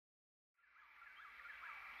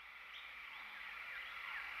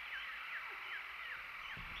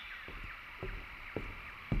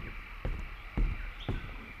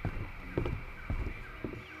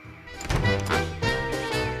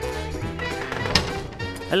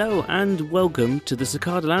Hello and welcome to the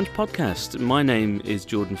Cicada Lounge podcast. My name is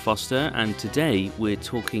Jordan Foster and today we're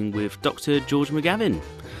talking with Dr George McGavin.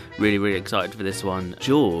 Really excited for this one.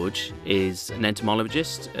 George is an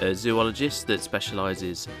entomologist, a zoologist that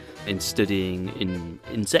specialises in studying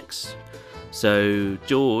insects. So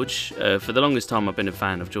George, for the longest time I've been a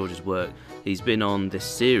fan of George's work. He's been on this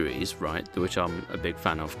series, right, which I'm a big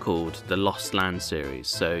fan of, called the Lost Land series.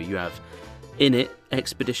 So you have in it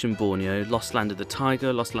Expedition Borneo, Lost Land of the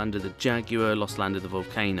Tiger, Lost Land of the Jaguar, Lost Land of the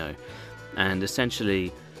Volcano. And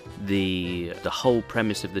essentially the whole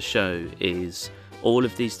premise of the show is all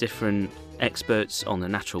of these different experts on the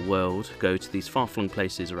natural world go to these far-flung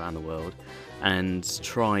places around the world and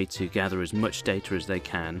try to gather as much data as they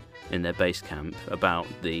can in their base camp about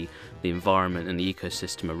the environment and the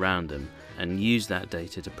ecosystem around them, and use that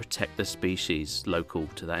data to protect the species local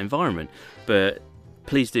to that environment. But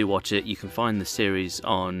please do watch it. You can find the series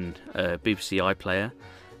on BBC iPlayer.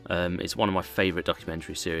 It's one of my favourite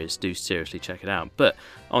documentary series. Do seriously check it out. But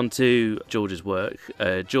on to George's work.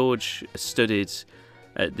 George studied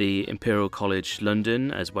at the Imperial College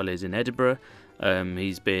London as well as in Edinburgh.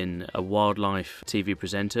 He's been a wildlife TV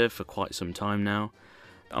presenter for quite some time now.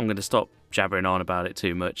 I'm going to stop jabbering on about it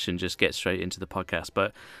too much and just get straight into the podcast.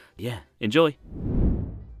 But yeah, enjoy.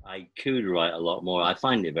 I could write a lot more. I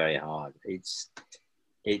find it very hard.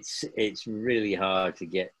 It's really hard to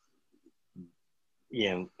get,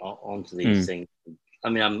 onto these things. I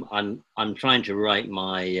mean, I'm trying to write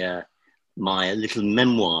my my little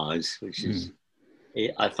memoirs, which is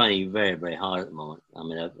I find it very hard at the moment. I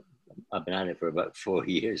mean, I've been at it for about 4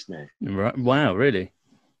 years now. Right. Wow, really?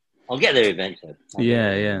 I'll get there eventually.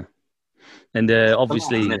 Yeah. And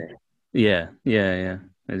obviously, yeah.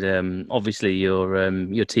 And obviously, your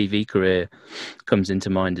TV career comes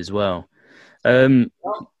into mind as well.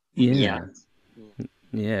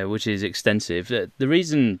 Yeah, which is extensive. The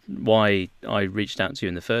reason why I reached out to you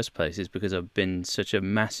in the first place is because I've been such a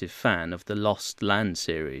massive fan of the Lost Land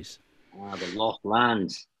series. The Lost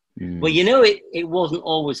Lands. Well, it wasn't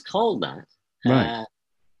always called that. Right.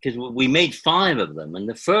 Because we made 5 of them, and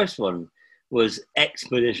the first one was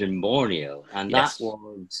Expedition Borneo, and that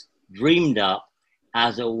was dreamed up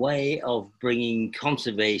as a way of bringing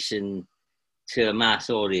conservation to a mass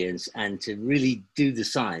audience and to really do the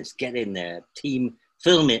science, get in there, team,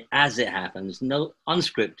 film it as it happens, no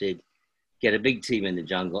unscripted, get a big team in the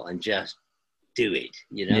jungle and just do it,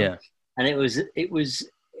 Yeah. And it was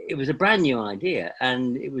a brand new idea,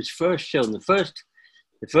 and it was first shown, the first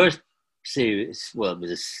series, well, it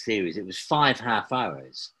was a series, it was 5 half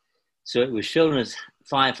hours. So it was shown as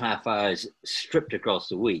 5 half hours stripped across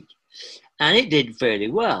the week. And it did fairly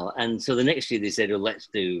well. And so the next year they said, well, let's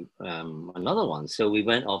do another one. So we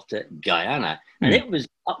went off to Guyana. And it was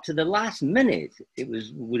up to the last minute. It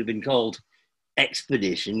would have been called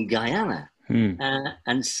Expedition Guyana.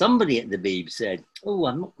 And somebody at the Beeb said, oh,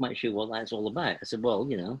 I'm not quite sure what that's all about. I said, well,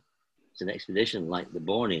 it's an expedition like the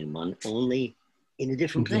Bornean one, only in a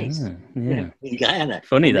different place. Yeah. In Guyana.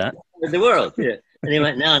 Funny that. In the world. Yeah. And he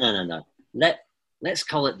went, no. Let's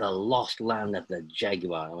call it the Lost Land of the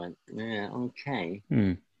Jaguar. I went, yeah, okay.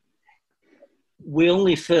 We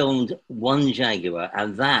only filmed one jaguar,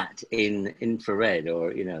 and that in infrared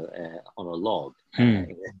or on a log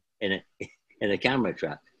in a camera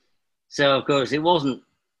trap. So of course it wasn't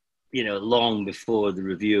long before the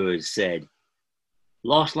reviewers said,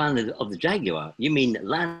 "Lost Land of the Jaguar? You mean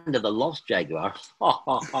Land of the Lost Jaguar?" Ha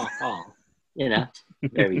ha ha ha.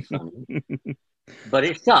 Very funny. But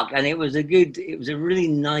it stuck, and it was a really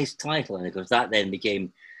nice title, and of course that then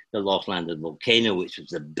became the Lost Land of the Volcano, which was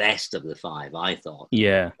the best of the 5, I thought.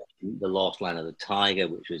 Yeah. The Lost Land of the Tiger,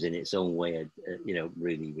 which was in its own way,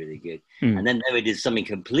 really good. And then we did something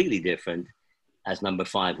completely different as number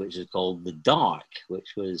 5, which is called The Dark,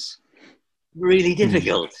 which was really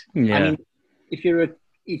difficult. Yeah. I mean,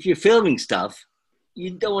 if you're filming stuff, you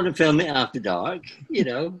don't want to film it after dark,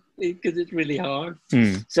 because it's really hard.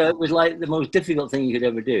 So it was like the most difficult thing you could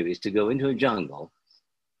ever do is to go into a jungle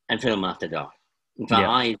and film after dark. In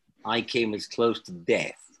fact, I came as close to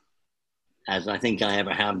death as I think I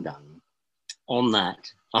ever have done on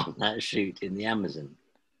that shoot in the Amazon.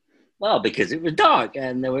 Well, because it was dark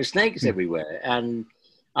and there were snakes everywhere, and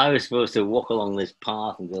I was supposed to walk along this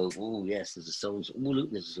path and go, oh, yes, there's a so-and-so. Oh,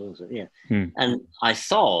 look, there's a so-and-so. Yeah. And I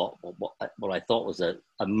saw what I thought was a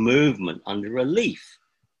movement under a leaf,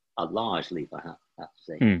 a large leaf, I have to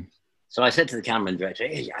say. So I said to the camera director,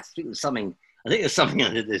 hey, I think there's something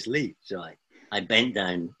under this leaf. So I bent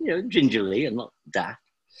down, gingerly, I'm not daft,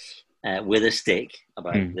 with a stick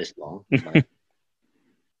about this long, about a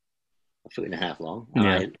 1.5 feet long. And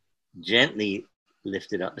I gently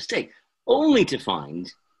lifted up the stick. only to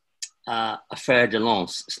find a fer de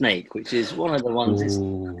lance snake, which is one of the ones. It's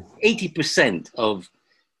 80% of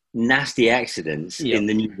nasty accidents in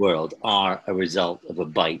the New World are a result of a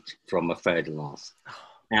bite from a fer de lance.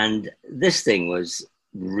 And this thing was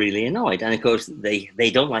really annoyed. And of course,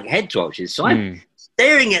 they don't like head torches. So I'm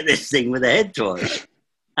staring at this thing with a head torch.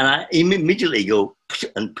 And I immediately go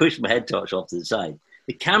and push my head torch off to the side.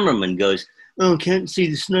 The cameraman goes, "Oh, can't see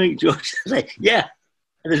the snake, George." I say, "Yeah,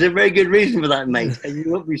 there's a very good reason for that, mate. And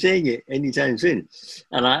you won't be seeing it anytime soon."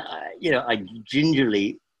 And I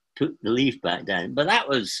gingerly put the leaf back down. But that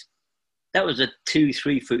was a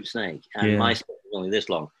 2-3 foot snake. And my snake was only this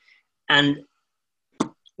long. And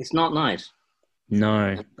it's not nice.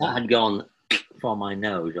 No. That had gone for my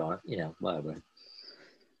nose or, whatever.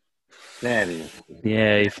 Very.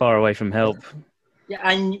 Yeah, you're far away from help. Yeah,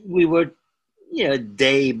 and we were,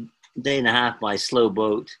 day and a half by slow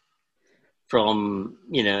boat from,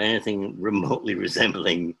 anything remotely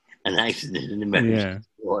resembling an accident in America.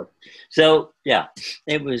 Yeah. So, yeah,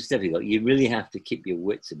 it was difficult. You really have to keep your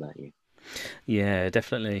wits about you. Yeah,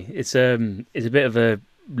 definitely. It's a bit of a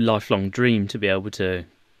lifelong dream to be able to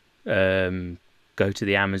go to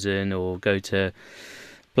the Amazon or go to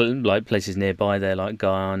like places nearby there, like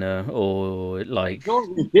Guyana or like.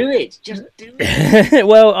 Don't do it. Just do it.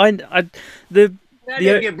 Well,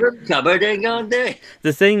 your broom cupboard and go and do it.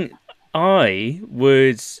 The thing I'd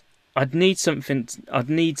need something. I'd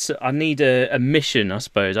need a mission, I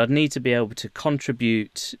suppose. I'd need to be able to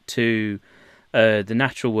contribute to the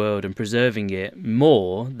natural world and preserving it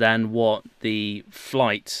more than what the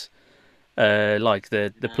flight, like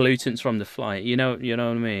the pollutants from the flight. You know what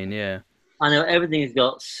I mean? Yeah. I know everything has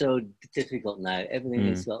got so difficult now. Everything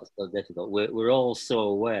has got so difficult. We're all so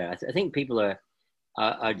aware. I think people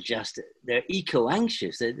are just, they're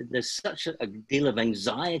eco-anxious. There's such a deal of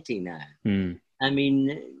anxiety now. I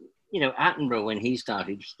mean, Attenborough, when he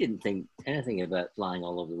started, he didn't think anything about flying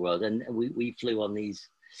all over the world. And we flew on these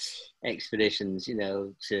expeditions,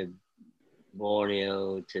 to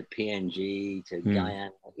Borneo, to PNG, to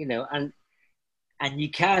Guyana, and you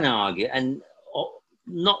can argue, and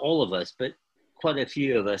not all of us, but quite a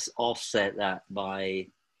few of us offset that by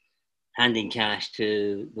handing cash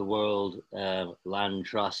to the World Land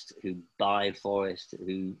Trust, who buy forest,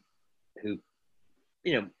 who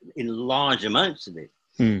in large amounts of it,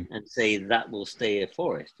 and say that will stay a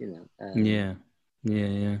forest. Yeah.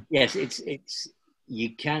 Yes, it's you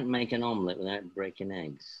can't make an omelette without breaking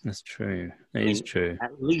eggs. That's true. It is true.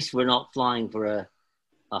 At least we're not flying for a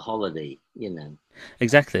holiday.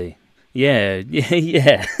 Exactly. Yeah.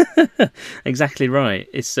 Exactly right.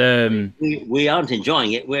 It's we aren't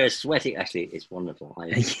enjoying it. We're sweating. Actually, it's wonderful.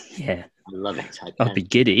 I love it. I'll be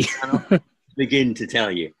giddy. I cannot begin to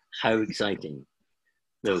tell you how exciting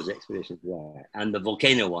those expeditions were, and the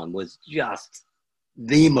volcano one was just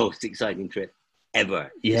the most exciting trip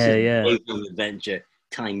ever. Yeah. Adventure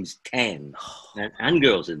times 10, and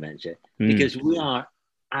girls' adventure, because we are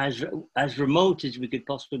as remote as we could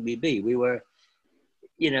possibly be. We were,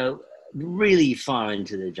 really far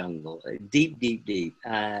into the jungle, deep.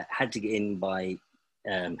 Had to get in by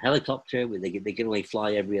helicopter. They can only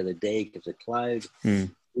fly every other day because of cloud.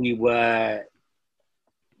 We were,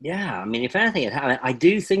 I mean, if anything had happened, I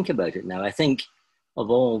do think about it now. I think of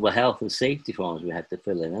all the health and safety forms we had to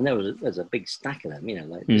fill in, and there's a big stack of them,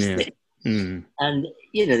 like this thing. And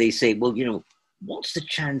they say, well, what's the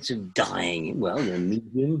chance of dying? Well,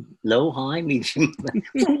 medium, low, high, medium.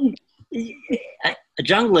 A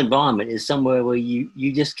jungle environment is somewhere where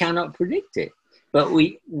you just cannot predict it. But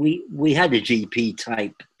we had a GP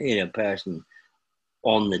type person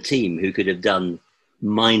on the team who could have done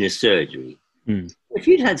minor surgery. If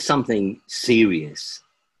you'd had something serious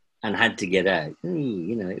and had to get out,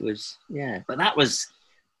 it was, but that was,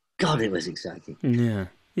 God, it was exciting.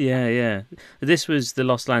 Yeah. This was the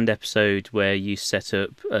Lost Land episode where you set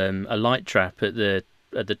up a light trap at the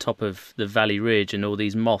top of the Valley Ridge, and all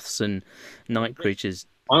these moths and night creatures.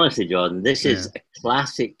 Honestly, Jordan, this is a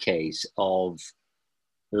classic case of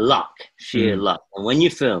luck, sheer luck. And when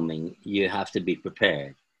you're filming, you have to be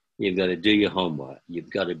prepared. You've got to do your homework.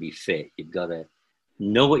 You've got to be fit. You've got to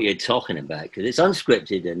know what you're talking about, because it's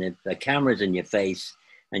unscripted, and if the camera's in your face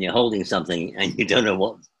and you're holding something and you don't know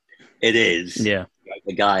what it is. Yeah. Like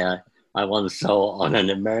the guy I once saw on an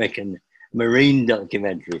American marine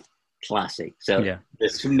documentary. Classic. So they're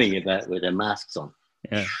swimming about with their masks on.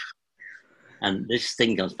 Yeah. And this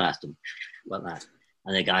thing comes past them like that.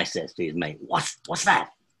 And the guy says to his mate, What's that?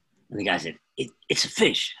 And the guy said, It's a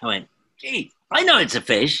fish. I went, gee, I know it's a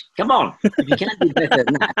fish. Come on. If you can't do better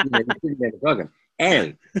than that, you shouldn't be in the program.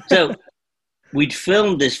 Anyway, so we'd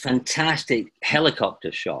filmed this fantastic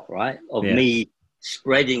helicopter shot, right, of me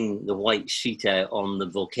spreading the white sheet out on the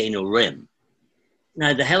volcano rim.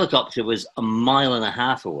 Now, the helicopter was 1.5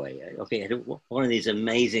 miles away. Okay, it had one of these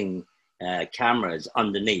amazing cameras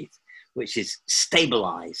underneath, which is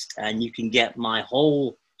stabilized, and you can get my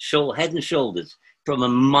whole head and shoulders from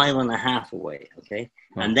 1.5 miles away. Okay,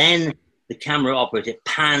 and then the camera operator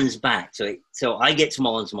pans back, so I get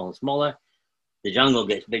smaller and smaller and smaller. The jungle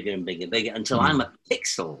gets bigger and bigger and bigger until I'm a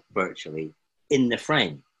pixel virtually in the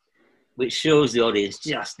frame, which shows the audience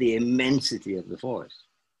just the immensity of the forest.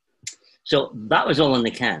 So that was all in the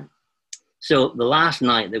can. So the last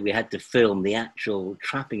night that we had to film the actual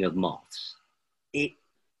trapping of moths, it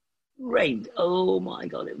rained. Oh my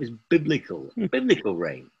God, it was biblical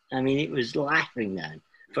rain. I mean, it was lashing down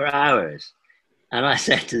for hours. And I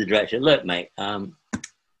said to the director, look, mate,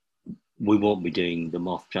 we won't be doing the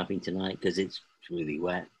moth trapping tonight because it's really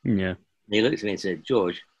wet. Yeah. And he looked at me and said,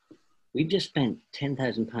 George, we've just spent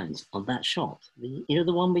 £10,000 on that shot. You know,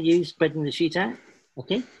 the one we used spreading the sheet out?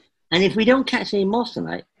 Okay. And if we don't catch any moths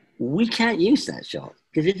tonight, we can't use that shot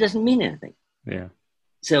because it doesn't mean anything. Yeah.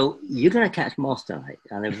 So you're going to catch moths tonight.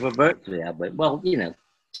 And if we're virtually out, but well, you know,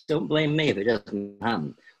 don't blame me if it doesn't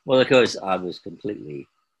happen. Well, of course, I was completely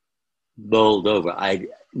bowled over. I had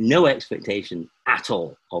no expectation at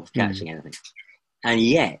all of catching anything. And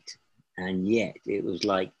yet, it was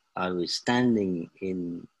like I was standing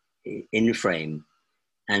in frame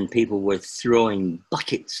and people were throwing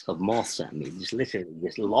buckets of moths at me, just literally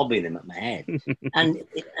just lobbing them at my head. and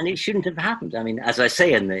it shouldn't have happened. I mean, as I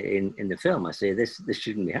say in the film, I say this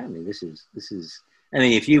shouldn't be happening. This is I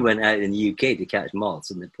mean, if you went out in the UK to catch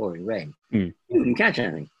moths in the pouring rain, you wouldn't catch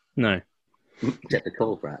anything. No. Except the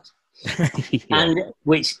cold rats. And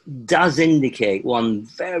which does indicate one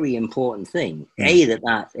very important thing: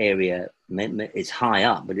 that area is high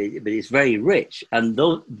up, but it's very rich, and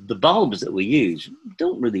the bulbs that we use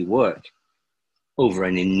don't really work over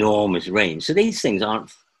an enormous range. So these things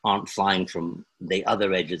aren't flying from the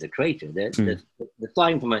other edge of the crater; they're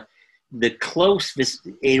flying from the closest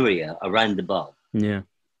area around the bulb. Yeah,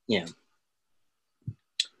 yeah.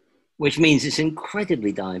 Which means it's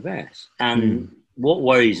incredibly diverse. And what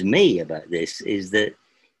worries me about this is that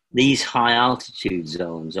these high altitude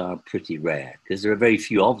zones are pretty rare because there are very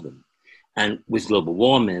few of them. And with global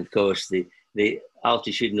warming, of course, the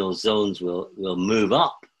altitudinal zones will move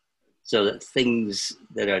up so that things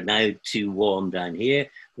that are now too warm down here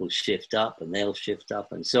will shift up and they'll shift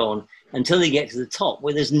up and so on until they get to the top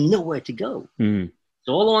where there's nowhere to go.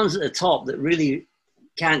 So all the ones at the top that really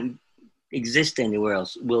can't exist anywhere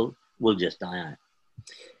else will just die out.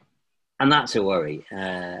 And that's a worry.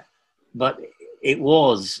 But it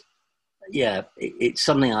was, it's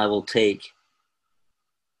something I will take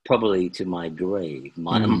probably to my grave.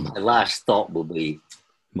 My last thought will be,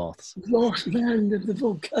 moths. Lost land of the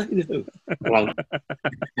volcano.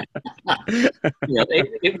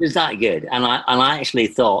 It was that good. And I actually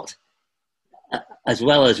thought, as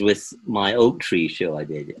well as with my oak tree show I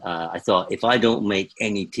did, I thought, if I don't make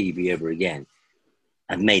any TV ever again,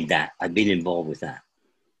 I've made that. I've been involved with that.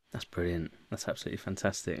 That's brilliant. That's absolutely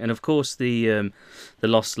fantastic. And of course, the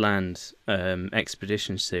Lost Land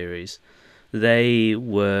expedition series, they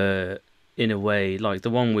were, in a way, like the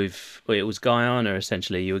one with, it was Guyana,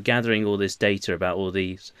 essentially. You were gathering all this data about all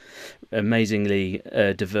these amazingly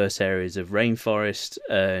diverse areas of rainforest,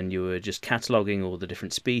 and you were just cataloguing all the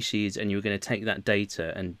different species, and you were going to take that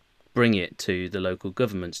data and bring it to the local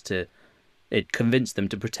governments to convince them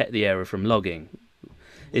to protect the area from logging.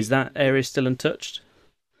 Is that area still untouched?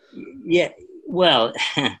 Yeah, well,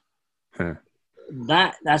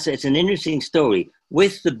 it's an interesting story.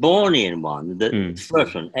 With the Bornean one, the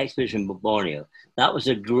first one, Expedition Borneo, that was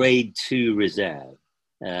a grade 2 reserve,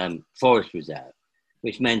 forest reserve,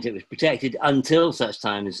 which meant it was protected until such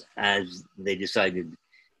times as they decided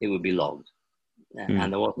it would be logged.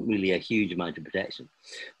 And there wasn't really a huge amount of protection.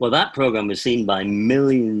 Well, that program was seen by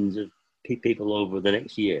millions of people over the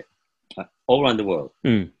next year, all around the world.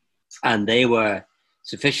 And they were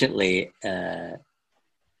sufficiently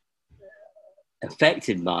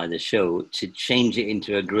affected by the show to change it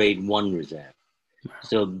into a grade 1 reserve.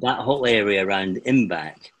 So that whole area around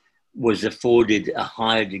Imbac was afforded a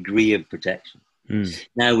higher degree of protection.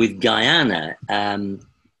 Now with Guyana,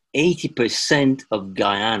 80% of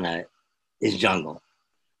Guyana is jungle.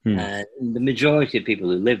 The majority of people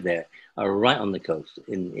who live there are right on the coast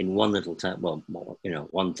in one little town,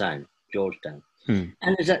 one town, Georgetown.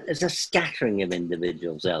 And there's a scattering of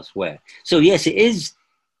individuals elsewhere. So yes, it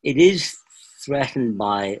is threatened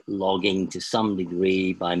by logging to some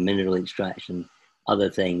degree, by mineral extraction, other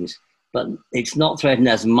things. but it's not threatened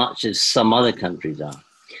as much as some other countries are.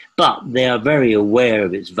 But they are very aware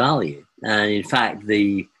of its value. And in fact,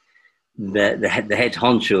 the head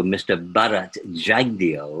honcho, Mr. Bharat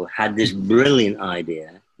Jagdeo, had this brilliant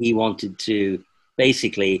idea. He wanted to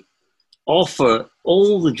basically offer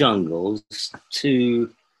all the jungles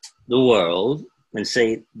to the world and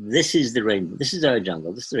say, this is the rainbow, this is our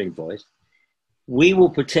jungle, this is the rainforest. We will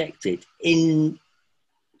protect it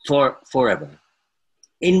forever.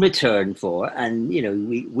 In return for, and you know,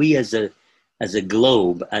 we as a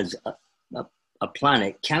globe, as a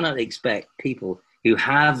planet, cannot expect people who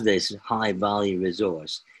have this high value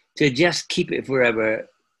resource to just keep it forever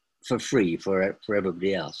for free for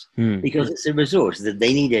everybody else, because it's a resource that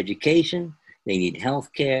they need education, they need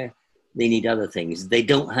healthcare, they need other things. They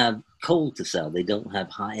don't have coal to sell, they don't have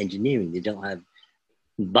high engineering, they don't have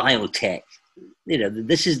biotech. You know,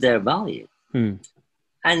 this is their value. And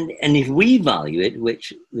if we value it,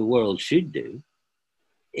 which the world should do,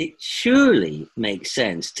 it surely makes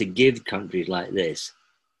sense to give countries like this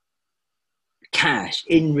cash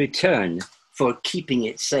in return for keeping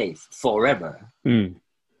it safe forever.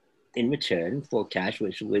 In return for cash,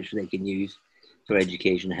 which they can use for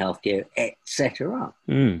education, healthcare, etc.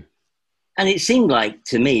 And it seemed like,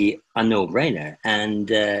 to me, a no-brainer. And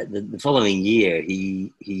the following year,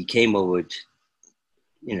 he came over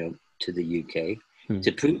to the UK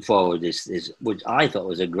to put forward this, which I thought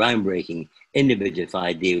was a groundbreaking, innovative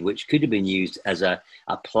idea, which could have been used as a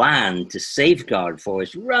plan to safeguard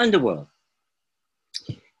forests around the world.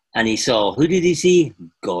 And he saw, who did he see?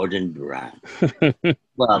 Gordon Brown.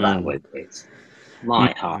 Well, that was it.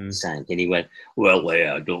 My heart sank. And he went, well,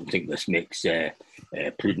 I don't think this makes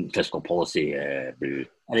prudent fiscal policy. And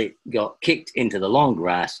it got kicked into the long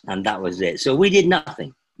grass, and that was it. So we did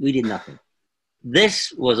nothing.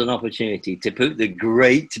 This was an opportunity to put the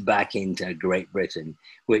great back into Great Britain,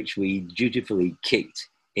 which we dutifully kicked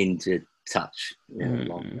into touch.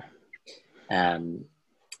 And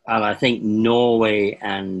I think Norway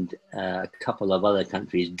and a couple of other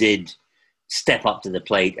countries did step up to the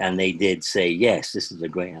plate, and they did say, yes, this is a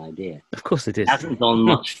great idea. Of course they did. It hasn't gone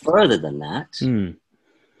much further than that.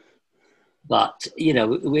 But, you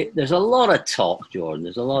know, there's a lot of talk, Jordan.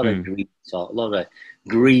 There's a lot of green talk, a lot of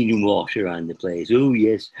greenwash around the place. Oh,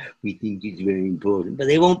 yes, we think it's very important. But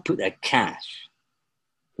they won't put their cash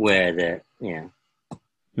where they're,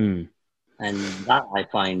 and that I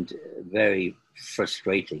find very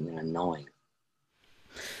frustrating and annoying.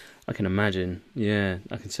 I can imagine. Yeah,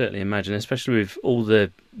 I can certainly imagine, especially with all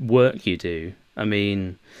the work you do. I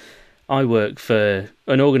mean, I work for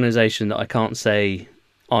an organisation that I can't say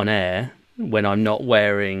on air when I'm not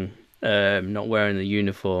wearing the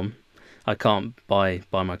uniform. I can't by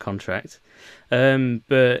my contract.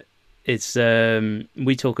 But it's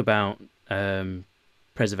we talk about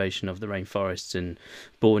preservation of the rainforests in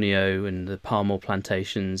Borneo and the palm oil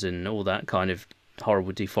plantations and all that kind of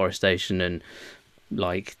horrible deforestation, and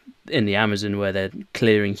like in the Amazon where they're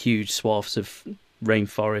clearing huge swaths of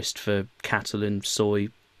rainforest for cattle and soy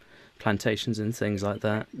plantations and things like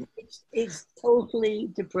that. It's totally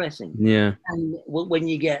depressing. Yeah. And when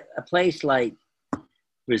you get a place like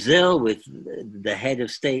Brazil with the head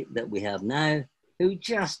of state that we have now, who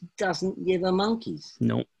just doesn't give a monkeys.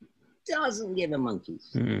 No. Doesn't give a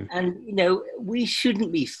monkeys. And, you know, we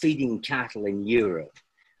shouldn't be feeding cattle in Europe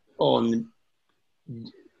on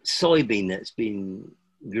soybean that's been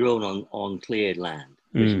grown on cleared land.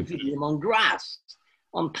 We should be feeding them on grass,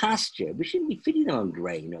 on pasture. We shouldn't be feeding them on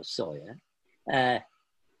grain or soya.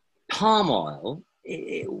 Palm oil,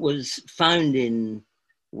 it was found in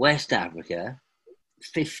West Africa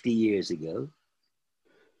 50 years ago.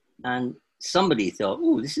 And somebody thought,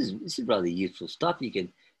 oh, this is rather useful stuff. You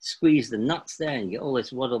can squeeze the nuts there and get all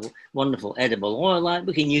this wonderful edible oil out.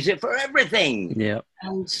 We can use it for everything. Yeah.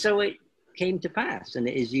 And so it came to pass, and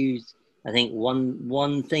it is used, I think,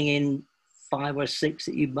 one thing in 5 or 6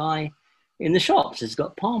 that you buy in the shops has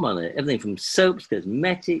got palm oil in it. Everything from soaps,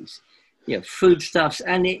 cosmetics, foodstuffs,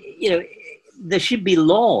 and there should be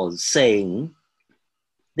laws saying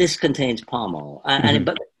this contains palm oil,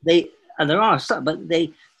 there are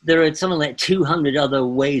something like 200 other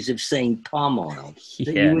ways of saying palm oil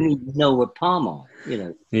that you wouldn't even know were palm oil.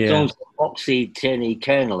 It's oxy,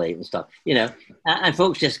 kernelate and stuff. And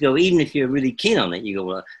folks just go, even if you're really keen on it, you go,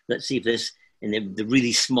 well, let's see if this in the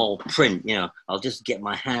really small print. I'll just get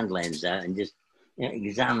my hand lens out and just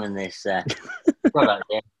examine this product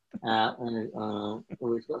there.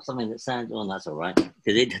 It's got something that sounds, that's all right,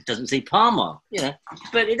 because it doesn't say palm oil,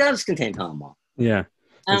 but it does contain palm oil. Yeah,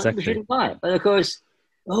 exactly. We shouldn't buy it. But of course,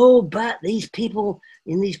 oh, but these people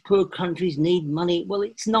in these poor countries need money. Well,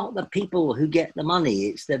 it's not the people who get the money.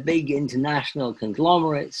 It's the big international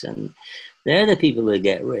conglomerates, and they're the people who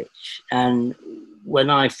get rich. And when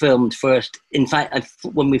I filmed first, in fact,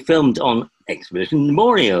 when we filmed on Expedition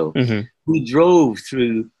Borneo, we drove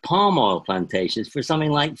through palm oil plantations for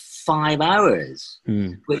something like 5 hours,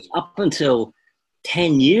 which up until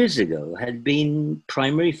 10 years ago had been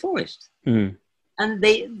primary forest. And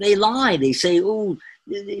they lie. They say, oh,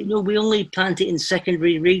 you know, we only plant it in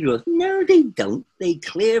secondary regrowth. No, they don't. They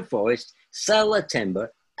clear forest, sell the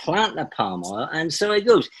timber, plant the palm oil, and so it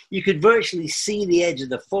goes. You could virtually see the edge of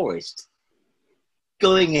the forest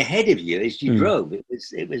going ahead of you as you drove.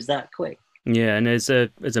 It was that quick. Yeah, and as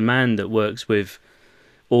a man that works with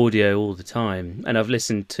audio all the time, and I've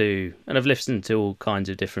listened to all kinds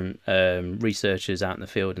of different researchers out in the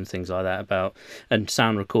field and things like that and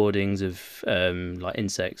sound recordings of like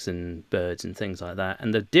insects and birds and things like that,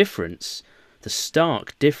 and the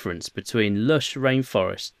stark difference between lush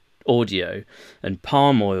rainforest audio and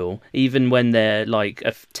palm oil, even when they're like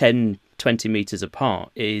 10-20 meters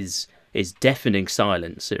apart, is deafening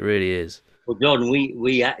silence. It really is. Well, Jordan,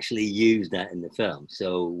 we actually used that in the film.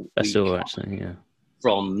 So I saw actually, yeah.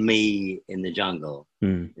 From me in the jungle,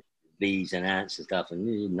 bees and ants and stuff,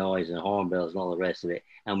 and noise and hornbills and all the rest of it.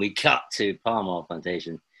 And we cut to palm oil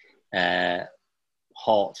plantation,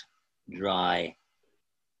 hot, dry,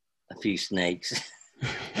 a few snakes,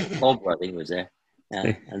 cobra I think was there,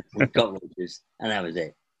 and some cockroaches, and that was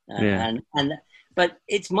it. But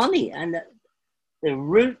it's money, and the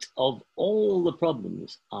root of all the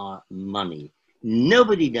problems are money.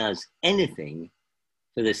 Nobody does anything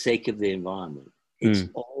for the sake of the environment. It's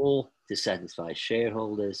all to satisfy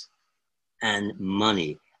shareholders and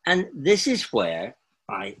money. And this is where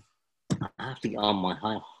I have to get on my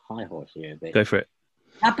high horse here a bit. Go for it.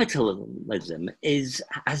 Capitalism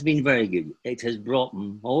has been very good. It has brought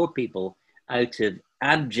more people out of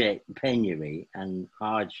abject penury and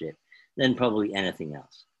hardship than probably anything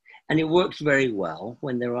else. And it works very well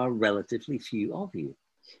when there are relatively few of you.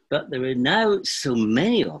 But there are now so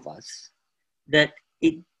many of us that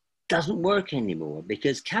it doesn't work anymore,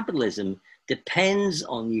 because capitalism depends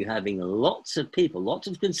on you having lots of people, lots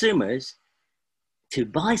of consumers, to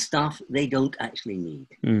buy stuff they don't actually need.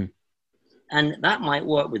 And that might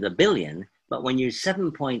work with 1 billion, but when you're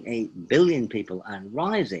 7.8 billion people and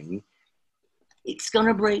rising, it's going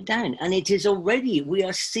to break down. And it is already, we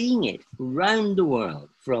are seeing it around the world,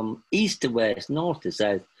 from east to west, north to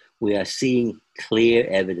south. We are seeing clear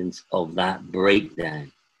evidence of that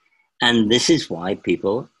breakdown. And this is why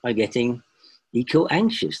people are getting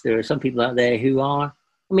eco-anxious. There are some people out there who are,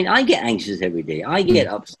 I mean, I get anxious every day. I get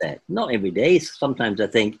upset. Not every day. Sometimes I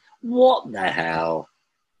think, what the hell?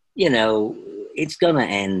 You know, it's going to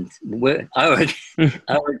end.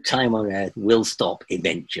 Our time on Earth will stop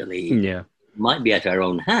eventually. Yeah. It might be at our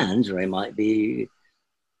own hands, or it might be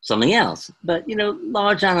something else. But, you know,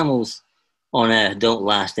 large animals on Earth don't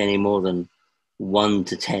last any more than 1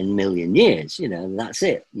 to 10 million years. You know, that's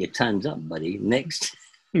it. Your time's up, buddy. Next.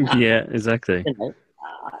 Yeah, exactly. You know,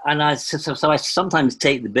 and I sometimes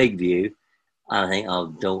take the big view. I think, oh,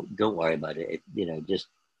 don't worry about it. You know, just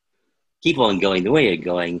keep on going the way you're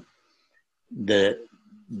going. The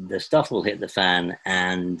stuff will hit the fan,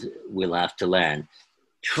 and we'll have to learn.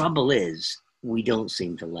 Trouble is, we don't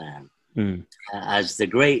seem to learn. As the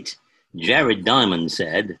great Jared Diamond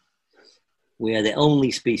said, we are the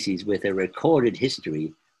only species with a recorded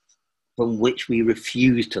history from which we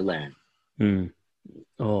refuse to learn.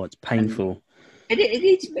 Oh, it's painful. It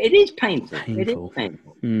is painful. It is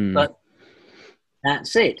painful. But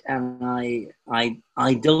that's it. And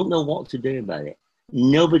I don't know what to do about it.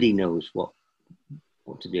 Nobody knows what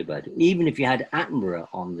to do about it. Even if you had Attenborough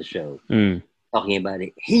on the show talking about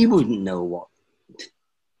it, he wouldn't know what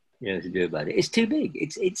to do about it. It's too big.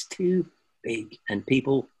 It's too big, and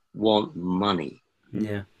people want money.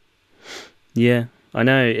 Yeah, I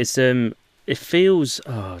know. It's it feels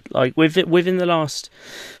like within the last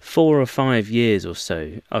 4 or 5 years or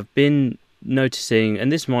so, I've been noticing,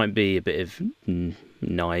 and this might be a bit of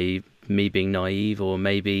me being naive, or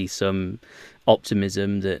maybe some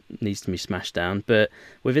optimism that needs to be smashed down, but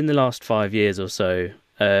within the last 5 years or so,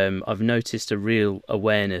 I've noticed a real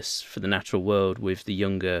awareness for the natural world with the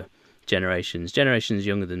younger generations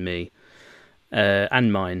younger than me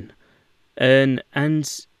and mine, and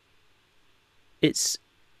it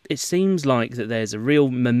seems like that there's a real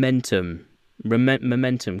momentum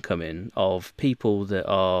coming of people that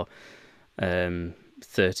are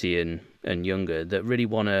 30 and younger that really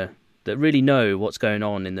want to that really know what's going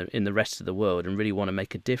on in the rest of the world and really want to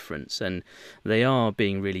make a difference, and they are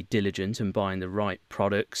being really diligent and buying the right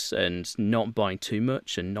products and not buying too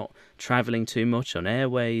much and not traveling too much on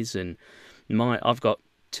airways. And I've got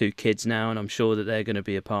 2 kids now, and I'm sure that they're going to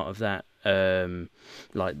be a part of that,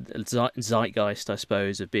 like zeitgeist, I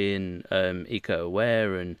suppose, of being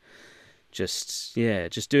eco-aware and just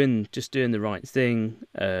doing the right thing.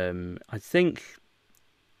 I think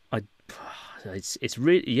it's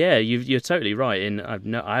really, you're totally right, and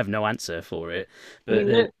I have no answer for it. But I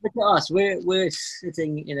mean, look at us. We're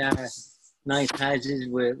sitting in our nice houses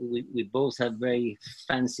where we both have very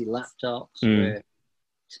fancy laptops. We're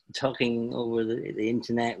talking over the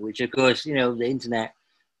internet, which of course, you know, the internet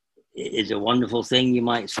is a wonderful thing. You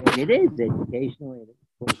might say it is educational. It's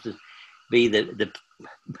supposed to be the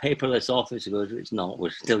paperless office. Of course, it's not.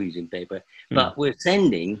 We're still using paper, but we're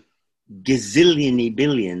sending gazillion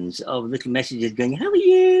billions of little messages going, how are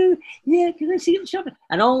you? Yeah, can I see you shopping?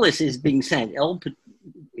 And all this is being sent.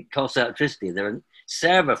 It costs electricity. There are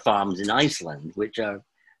server farms in Iceland which are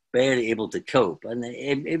barely able to cope, and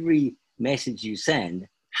every message you send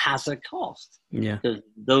has a cost. Yeah,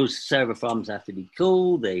 those server farms have to be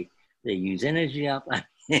cooled. They use energy up,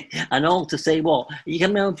 and all to say, what, are you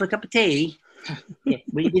coming home for a cup of tea? Yeah,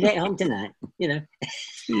 will you be at home tonight? You know.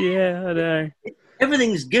 Yeah, I know.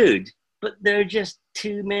 Everything's good, but there are just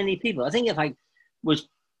too many people. I think if I was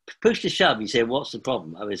pushed to shove, you say, what's the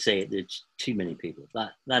problem? I would say there's too many people.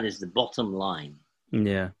 That is the bottom line.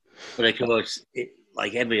 Yeah. But of course,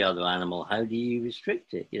 like every other animal, how do you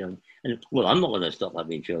restrict it? You know, and well, I'm not going to stop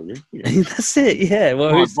having children. You know? That's it. Yeah.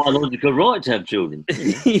 Well, it's my biological right to have children.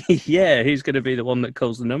 You know? Yeah. Who's going to be the one that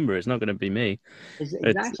calls the number? It's not going to be me.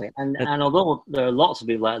 Exactly. And although there are lots of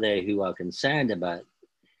people out there who are concerned about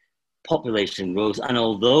population growth, and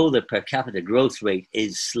although the per capita growth rate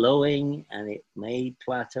is slowing and it may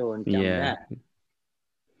plateau and come down,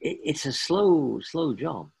 it's a slow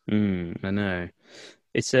job. I know.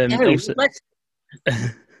 It's anyway, also... let's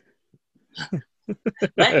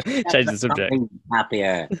change the subject.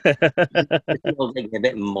 Happier. It's a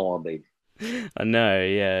bit morbid. I know.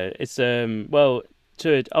 Yeah. It's well,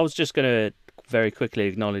 I was just going to very quickly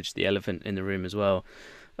acknowledge the elephant in the room as well.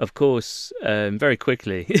 Of course, very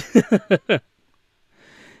quickly.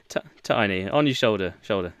 Tiny, on your shoulder.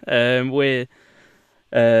 We're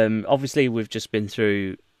obviously we've just been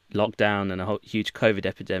through lockdown and a huge COVID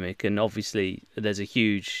epidemic, and obviously there's a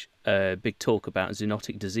huge, big talk about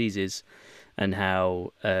zoonotic diseases and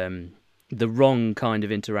how the wrong kind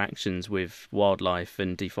of interactions with wildlife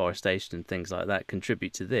and deforestation and things like that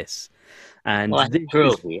contribute to this. And I hate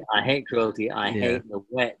cruelty. I hate hate the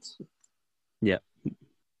wet. Yeah.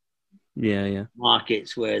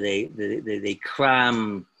 Markets where they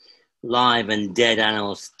cram live and dead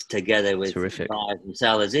animals together with buyers and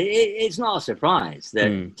sellers. It's not a surprise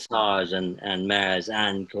that SARS and MERS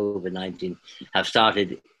and COVID-19 have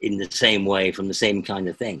started in the same way from the same kind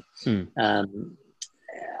of thing. And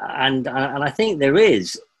I think there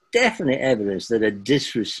is definite evidence that a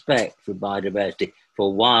disrespect for biodiversity,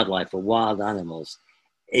 for wildlife, for wild animals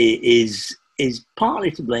is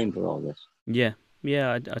partly to blame for all this.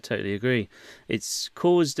 Yeah, I totally agree. It's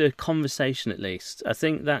caused a conversation, at least. I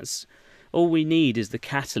think that's all we need, is the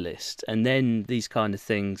catalyst, and then these kind of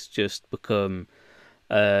things just become,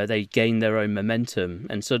 they gain their own momentum,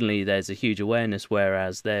 and suddenly there's a huge awareness,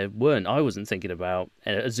 whereas I wasn't thinking about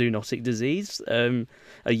a zoonotic disease a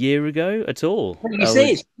year ago at all. Well, you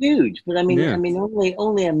say it's huge, but I mean, only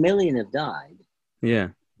 1 million have died. Yeah.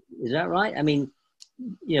 Is that right? I mean,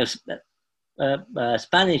 you know,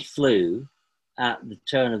 Spanish flu at the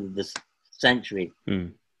turn of the century,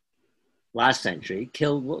 last century,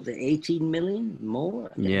 killed 18 million more?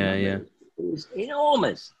 Yeah. It was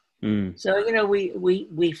enormous. So, you know,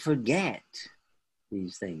 we forget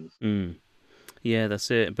these things. Yeah, that's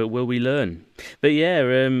it. But will we learn? But yeah,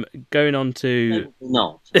 going on to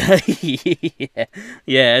not. yeah,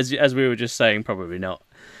 as we were just saying, probably not.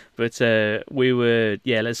 But we were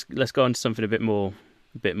let's go on to something a bit more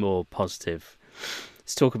positive.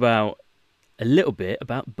 Let's talk about a little bit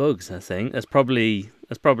about bugs. I think that's probably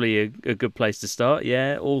a good place to start.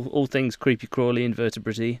 Yeah, all things creepy crawly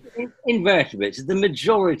invertebrate. Invertebrates, the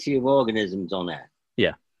majority of organisms on Earth.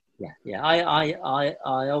 Yeah. I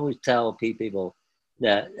always tell people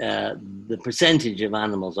that the percentage of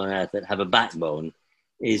animals on Earth that have a backbone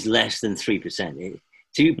is less than 3%,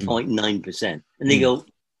 2.9%, and they go,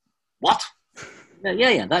 what?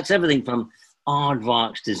 Yeah. That's everything from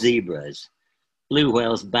aardvarks to zebras, blue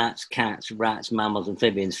whales, bats, cats, rats, mammals,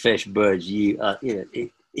 amphibians, fish, birds,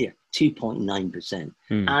 2.9%.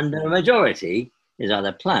 And the majority is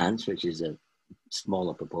either plants, which is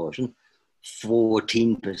smaller proportion,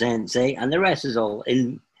 14%, say, and the rest is all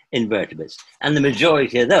invertebrates. And the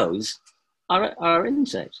majority of those are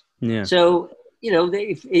insects. Yeah. So, you know,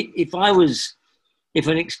 if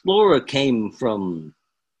an explorer came from,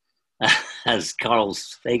 as Carl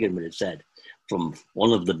Sagan would have said, from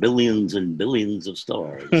one of the billions and billions of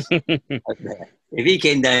stars out there, if he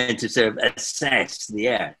came down to sort of assess the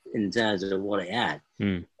Earth in terms of what it had,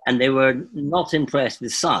 and they were not impressed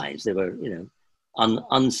with size, they were, you know,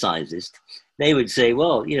 unsized, they would say,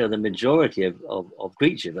 well, you know, the majority of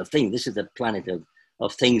creatures, of things, this is the planet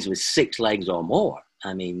of things with 6 legs or more.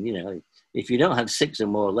 I mean, you know, if you don't have 6 or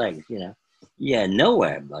more legs, you know, yeah,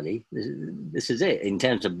 nowhere, buddy. This is it. In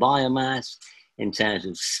terms of biomass, in terms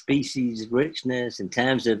of species richness, in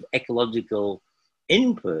terms of ecological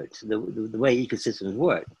input, the way ecosystems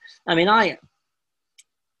work. I mean, I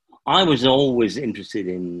was always interested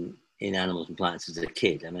in animals and plants as a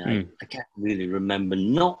kid. I mean, I can't really remember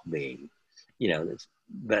not being, you know,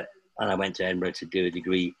 and I went to Edinburgh to do a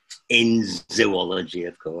degree in zoology,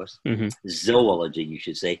 of course. Zoology, you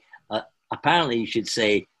should say. Apparently, you should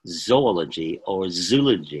say zoology or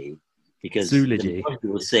zoology, because zoology. The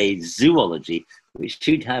people say zoology, which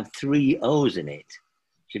should have 3 O's in it.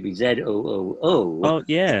 Should be ZOOO. Oh,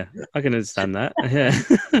 yeah, I can understand that. Yeah.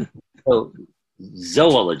 So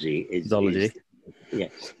zoology is zoology. Yeah.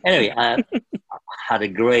 Anyway, I had a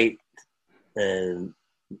great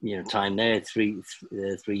time there, 3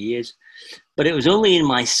 years, but it was only in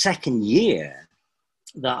my second year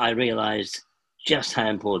that I realized just how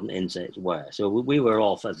important insects were. So we were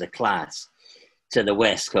off as a class to the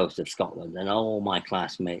west coast of Scotland, and all my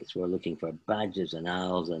classmates were looking for badgers and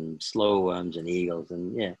owls and slowworms and eagles,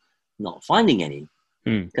 and not finding any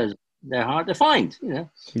because they're hard to find, you know.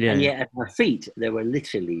 Yeah. And yet at our feet there were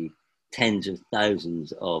literally tens of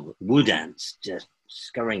thousands of wood ants just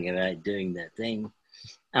scurrying about doing their thing.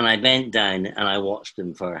 And I bent down and I watched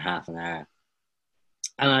them for half an hour,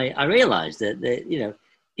 and I realized that you know,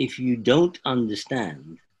 if you don't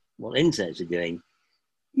understand what insects are doing,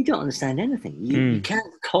 you don't understand anything. You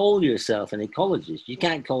can't call yourself an ecologist. You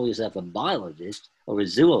can't call yourself a biologist or a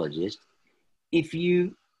zoologist if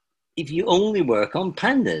you only work on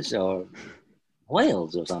pandas or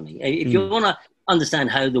whales or something. If you want to understand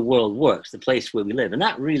how the world works, the place where we live, and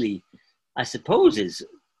that really, I suppose, is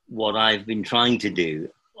what I've been trying to do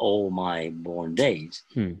all my born days,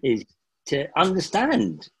 is to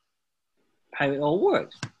understand how it all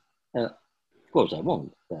works. Of course, I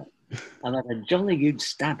won't, but I've had a jolly good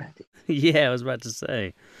stab at it. Yeah, I was about to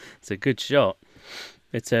say, it's a good shot.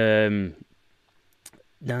 It's I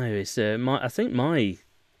think my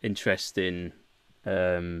interest in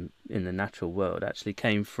the natural world actually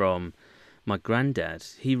came from my granddad.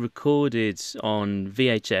 He recorded on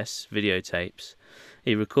VHS videotapes.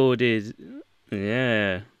 He recorded,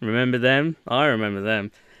 remember them? I remember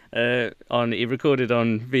them. He recorded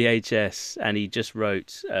on VHS, and he just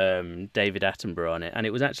wrote David Attenborough on it, and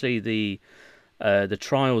it was actually the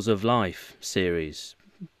Trials of Life series,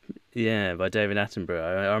 by David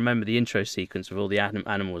Attenborough. I remember the intro sequence with all the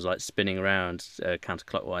animals like spinning around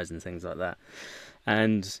counterclockwise and things like that,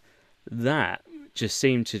 and that just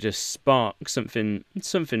seemed to just spark something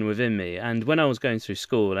within me. And when I was going through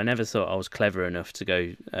school, I never thought I was clever enough to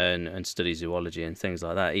go and study zoology and things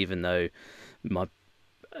like that, even though my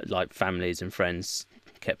families and friends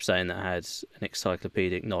kept saying that I had an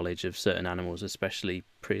encyclopedic knowledge of certain animals, especially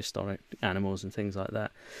prehistoric animals and things like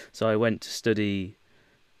that. So I went to study.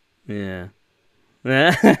 No,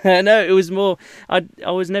 it was more.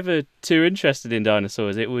 I was never too interested in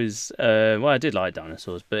dinosaurs. It was I did like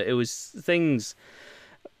dinosaurs, but it was things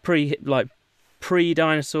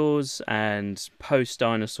pre-dinosaurs and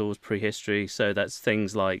post-dinosaurs, prehistory. So that's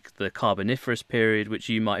things like the Carboniferous period, which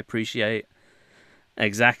you might appreciate.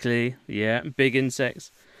 Exactly, yeah, big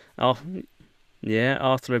insects. Oh, yeah,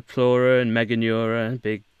 Arthroplura and Meganeura,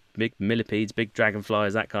 big millipedes, big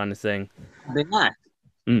dragonflies, that kind of thing.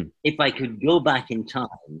 If I could go back in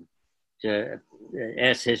time to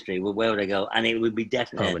Earth's history, where would I go? And it would be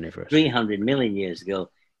definitely 300 million years ago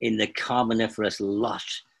in the Carboniferous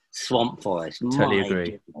lush swamp forest. Totally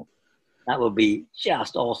agree. Goodness. That would be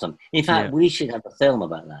just awesome. In fact, we should have a film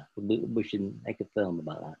about that. We should make a film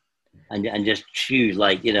about that. And just choose,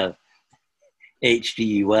 like, you know,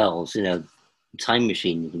 H.G. Wells, you know, time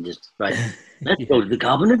machine. You can just let's go to the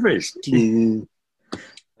Carboniferous.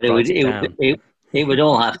 It would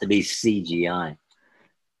all have to be CGI.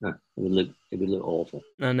 It would look awful.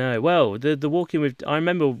 I know. Well, the Walking with... I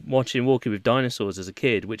remember watching Walking with Dinosaurs as a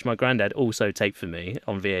kid, which my granddad also taped for me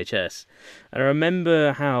on VHS. And I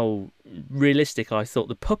remember how realistic I thought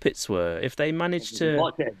the puppets were. If they managed If you to...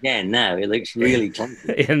 watch it again now, it looks really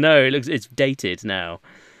clunky. Yeah, no, it's dated now.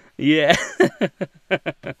 Yeah.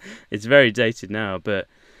 It's very dated now, but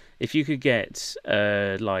if you could get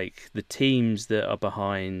like the teams that are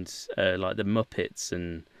behind like the Muppets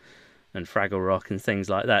and Fraggle Rock and things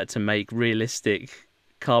like that to make realistic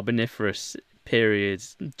Carboniferous period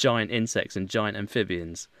giant insects and giant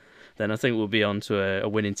amphibians, then I think we'll be on to a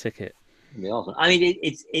winning ticket. It'd be awesome. I mean,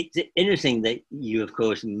 it's interesting that you, of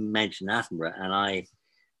course, mentioned Attenborough, and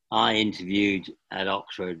I interviewed at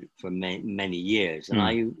Oxford for many years, and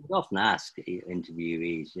I would often ask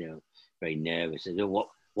interviewees, very nervous,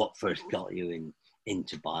 what first got you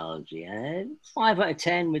into biology? And 5 out of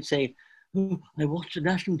 10 would say, "Oh, I watched an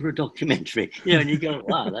Attenborough documentary," and you go,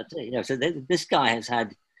 "Wow, that's it." So this guy has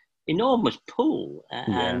had enormous pull,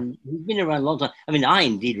 and he's been around a long time. I mean, I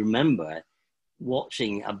indeed remember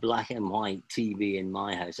watching a black and white TV in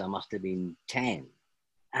my house. I must have been 10.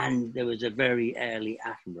 And there was a very early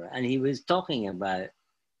Attenborough, and he was talking about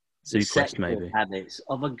the sexual habits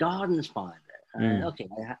of a garden spider. Okay,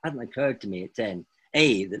 it hadn't occurred to me at 10,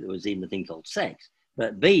 A, that there was even a thing called sex,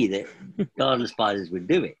 but B, that garden spiders would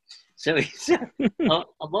do it. So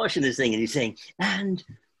I'm watching this thing, and he's saying, and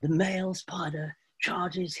the male spider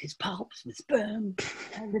charges his palps with sperm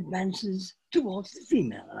and advances towards the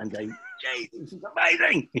female. And I'm going, Jesus, this is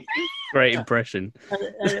amazing. Great impression. And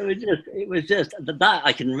it was just that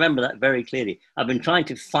I can remember that very clearly. I've been trying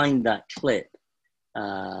to find that clip,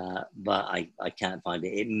 but I can't find it.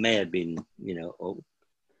 It may have been,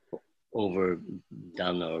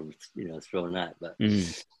 overdone or, thrown out.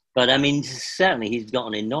 But I mean, certainly he's got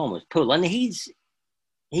an enormous pull, and he's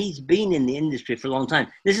been in the industry for a long time.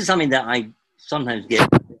 This is something that I sometimes get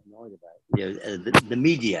annoyed about. The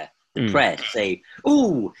media, the press say,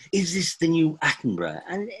 "Oh, is this the new Attenborough?"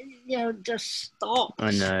 And just stop.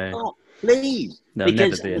 I know. Stop, please. There'll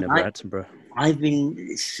never be another Attenborough. I've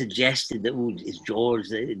been suggested that is George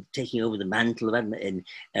taking over the mantle of Attenborough,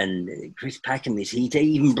 and Chris Packham is he?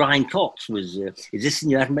 Even Brian Cox was. Is this the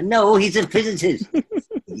new Attenborough? No, he's a physicist.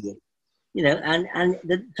 And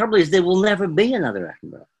the trouble is there will never be another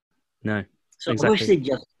Attenborough. No. So exactly. I wish they'd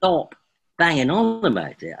just stop banging on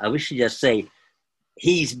about it. I wish they'd just say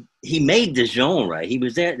he made the genre. He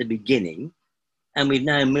was there at the beginning, and we've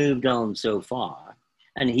now moved on so far,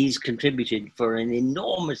 and he's contributed for an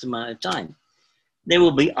enormous amount of time. There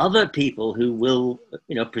will be other people who will,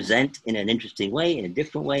 present in an interesting way, in a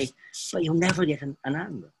different way, but you'll never get an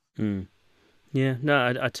Attenborough. Yeah,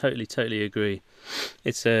 no, I totally agree.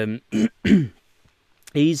 It's he's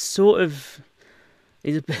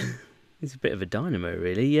a bit of a dynamo,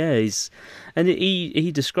 really. Yeah,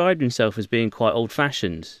 he described himself as being quite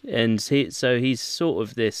old-fashioned, and he's sort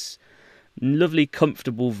of this lovely,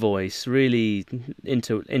 comfortable voice, really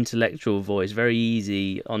intellectual voice, very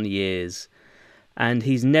easy on the ears, and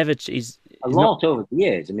he's over the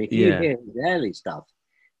years. I mean, if you hear his early stuff,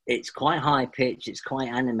 it's quite high pitched, it's quite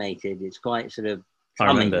animated, it's quite sort of. I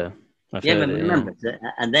remember. Remember.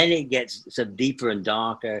 And then it gets sort of deeper and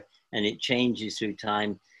darker, and it changes through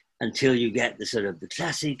time until you get the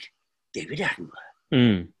classic David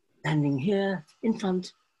Attenborough standing here in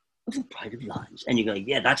front of a pride of lines, and you go,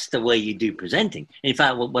 yeah, that's the way you do presenting. In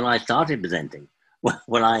fact, when I started presenting,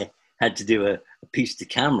 when I had to do a piece to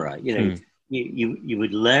camera, you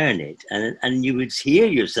would learn it, and you would hear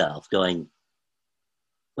yourself going,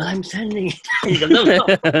 well, I'm sending it. And you go, no,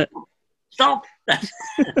 stop.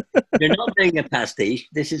 You're not doing a pastiche.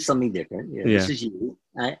 This is something different. This is you.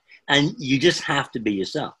 And you just have to be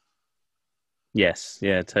yourself. Yes,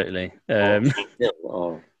 yeah, totally.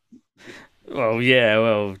 Well,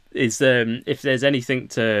 it's if there's anything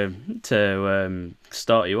to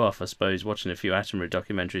start you off, I suppose watching a few Attenborough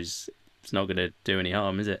documentaries, it's not going to do any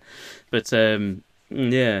harm, is it? But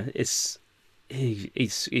it's.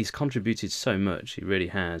 He's contributed so much. He really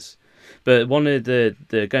has. But one of the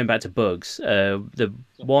going back to bugs, the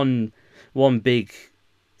one big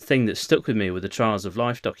thing that stuck with me with the Trials of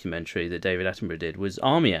Life documentary that David Attenborough did was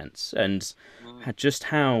army ants, and just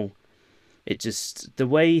how the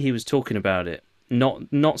way he was talking about it.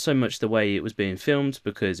 Not so much the way it was being filmed,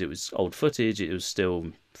 because it was old footage. It was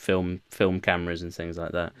still film cameras and things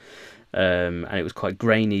like that, and it was quite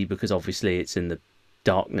grainy because obviously it's in the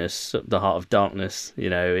darkness, the heart of darkness,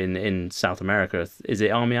 in South America. Is it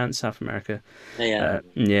army ants, South America?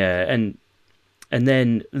 And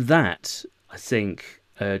then that, I think,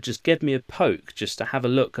 just gave me a poke just to have a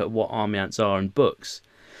look at what army ants are in books,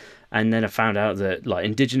 And then I found out that like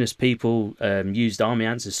indigenous people used army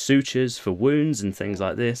ants as sutures for wounds and things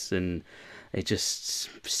like this, and it just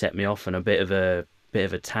set me off on a bit of a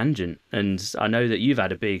tangent. And I know that you've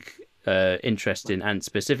had a big interest in ants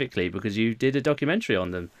specifically because you did a documentary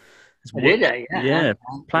on them. I did, yeah. Yeah,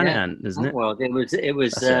 Planet Ant, isn't it? Well, it was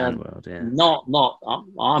Antworld, yeah. not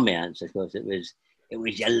army ants, of course. It was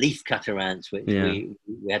your leaf cutter ants, which we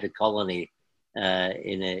had a colony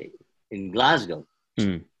in Glasgow,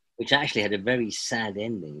 which actually had a very sad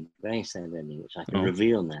ending, which I can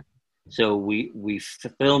reveal now. So we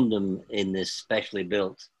filmed them in this specially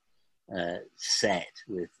built set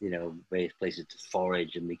with various places to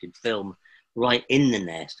forage, and we could film right in the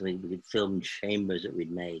nest. We could film chambers that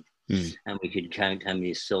we'd made, and we could count how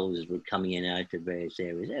many soldiers were coming in and out of various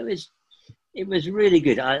areas. It was really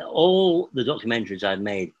good. All the documentaries I've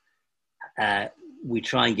made, we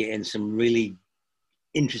try and get in some really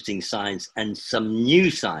interesting science and some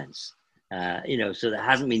new science, so that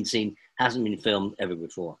hasn't been filmed ever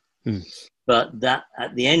before. But that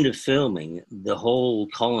at the end of filming, the whole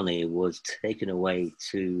colony was taken away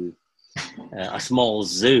to a small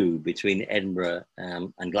zoo between Edinburgh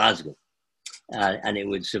and Glasgow, and it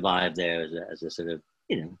would survive there as a sort of,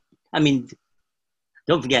 I mean,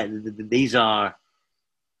 don't forget these are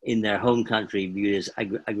in their home country viewed as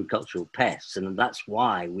agricultural pests, and that's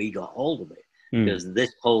why we got hold of it, because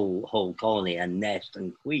this whole colony and nest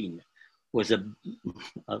and queen was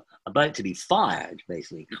about to be fired,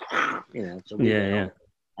 basically. So we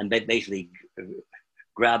and basically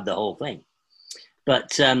grabbed the whole thing.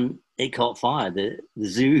 But it caught fire. The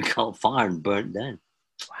zoo caught fire and burnt down.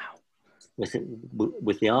 Wow!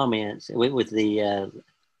 With the army ants, with the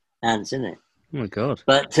ants in it. Oh my God!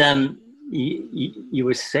 But you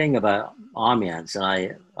were saying about army ants, and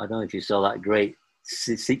I don't know if you saw that great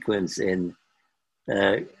sequence in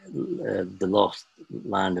the Lost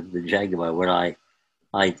Land of the Jaguar, where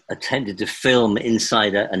I attempted to film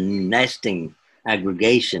inside a nesting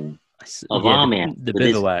aggregation of army ants. The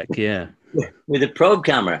bivouac, with a probe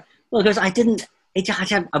camera. Well, because I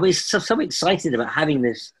was so excited about having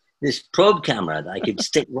this probe camera that I could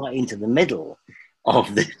stick right into the middle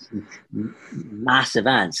of this massive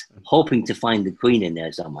ants, hoping to find the queen in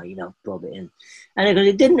there somewhere, probe it in. And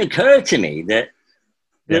it didn't occur to me that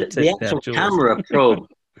the actual camera probe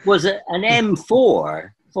was an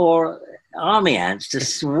M4 for army ants to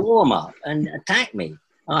swarm up and attack me.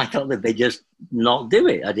 And I thought that they just not do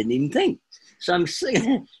it. I didn't even think. So I'm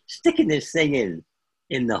sticking this thing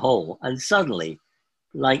in the hole, and suddenly,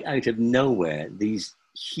 like out of nowhere, these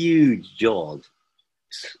huge jawed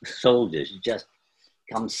soldiers just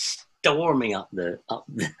come storming up the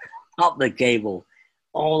cable,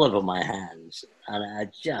 all over my hands,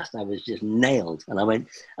 and I was just nailed, and I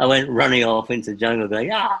went running off into the jungle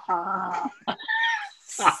going,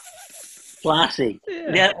 classic.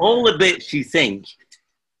 Yeah, all the bits you think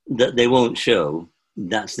that they won't show,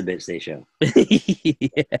 that's the bits they show.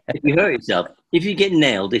 If you hurt yourself, if you get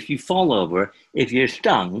nailed, if you fall over, if you're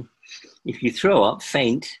stung, if you throw up,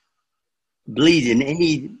 faint, bleed in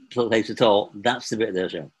any place at all, that's the bit they'll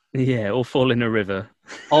show. Yeah, or fall in a river.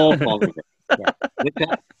 All fall in a river.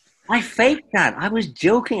 Yeah. I faked that. I was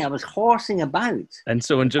joking. I was horsing about. And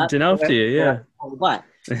someone jumped in after you, yeah.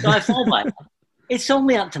 So I fall back. It's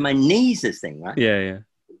only up to my knees, this thing, right? Yeah.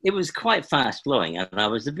 It was quite fast flowing, and I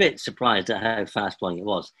was a bit surprised at how fast flowing it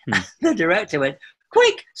was. The director went,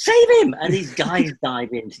 "Quick, save him!" And these guys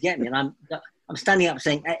dive in to get me, and I'm standing up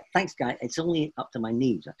saying, hey, "Thanks, guy. It's only up to my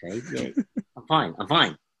knees, okay? Yeah, I'm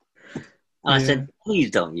fine." And I said, "Please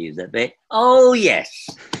don't use that bit." "Oh, yes."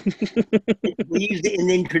 We used it in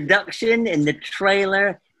the introduction, in the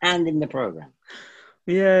trailer, and in the program.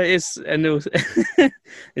 Yeah, it's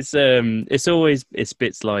always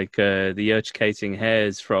bits like the educating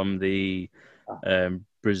hares from the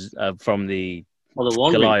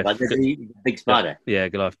Goliath, like the big spider. Yeah,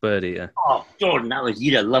 Goliath birdie. Yeah. Oh, Jordan,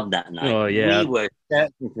 you'd have loved that night. Oh yeah. We were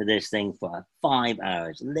searching for this thing for 5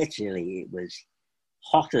 hours. Literally, it was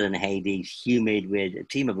hotter than Hades, humid, with a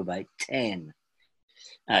team of about 10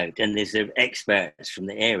 out, and there's experts from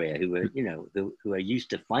the area who were, who are used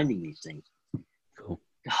to finding these things. Cool.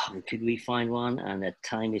 Oh, could we find one? And the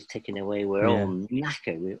time is ticking away. We're all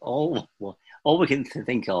knackered. All we can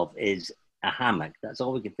think of is a hammock. That's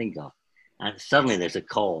all we can think of. And suddenly there's a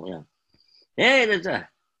call. Hey, there's a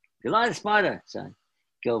Goliath spider. So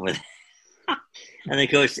go over there. And of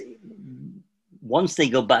course, once they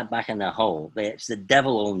go back in their hole, it's the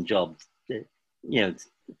devil's own job to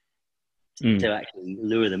actually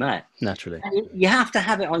lure them out. Naturally. And you have to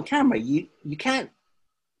have it on camera. You can't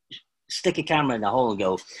stick a camera in the hole and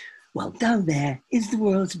go, well, down there is the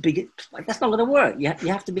world's biggest. Like, that's not going to work. You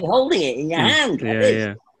have to be holding it in your hand like this.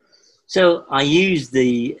 Yeah. So I use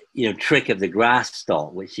the trick of the grass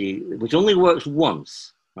stalk, which only works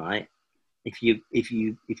once, right? If you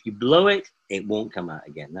blow it, it won't come out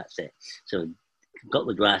again. That's it. So got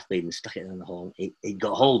the grass blade and stuck it in the hole. It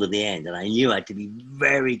got hold of the end, and I knew I had to be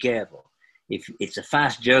very careful. If it's a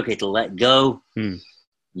fast jerk, it'll let go. You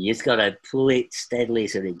just got to pull it steadily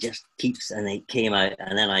so that it just keeps, and it came out.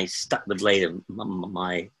 And then I stuck the blade of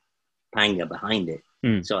my panga behind it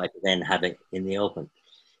so I could then have it in the open.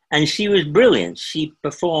 And she was brilliant. She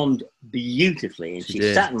performed beautifully, and she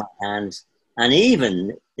sat in my hands and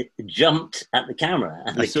even jumped at the camera.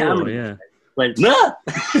 And the camera went, no!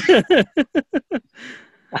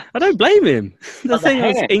 I don't blame him. The thing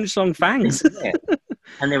has inch-long fangs.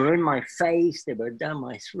 And they were in my face. They were down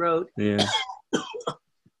my throat. Yeah.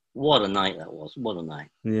 What a night that was. What a night.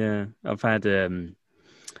 Yeah. I've had...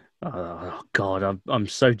 Oh God, I'm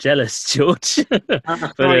so jealous, George. But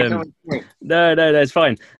no, it's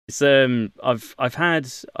fine. It's I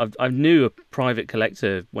knew a private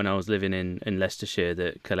collector when I was living in Leicestershire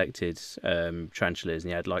that collected tarantulas,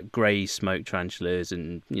 and he had like grey smoked tarantulas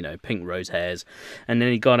and pink rose hares, and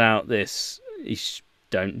then he got out this.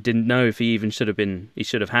 Didn't know if he even should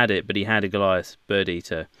have had it, but he had a Goliath bird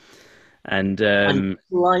eater, and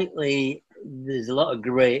slightly. There's a lot of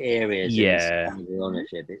grey areas in the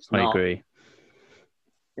ownership. I agree.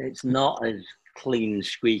 It's not as clean and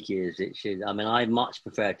squeaky as it should. I mean, I much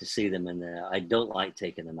prefer to see them in there. I don't like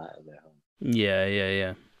taking them out of their home. Yeah.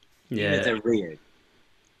 Even if they're reared.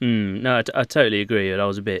 No, I totally agree. I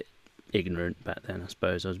was a bit ignorant back then, I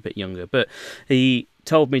suppose. I was a bit younger. But he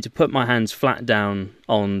told me to put my hands flat down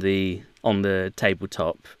on the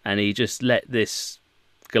tabletop, and he just let this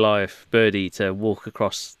Goliath bird eater walk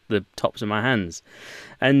across the tops of my hands,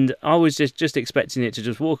 and I was just expecting it to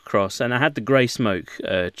just walk across, and I had the grey smoke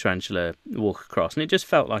tarantula walk across, and it just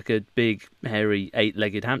felt like a big hairy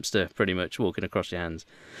 8-legged hamster pretty much walking across your hands.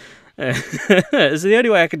 It's the only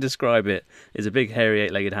way I can describe it, is a big hairy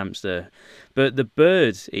 8-legged hamster. But the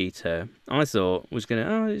bird eater I thought was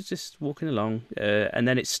it's just walking along, and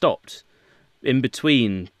then it stopped in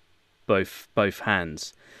between both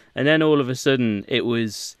hands. And then all of a sudden, it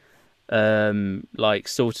was like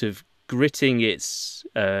sort of gritting its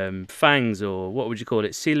fangs, or what would you call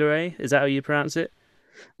it? Ciliary? Is that how you pronounce it?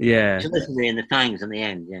 Yeah. Literally in the fangs on the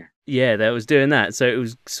end, yeah. Yeah, that was doing that. So it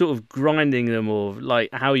was sort of grinding them, or like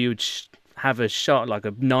how you would have a shot, like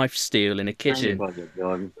a knife steel in a kitchen.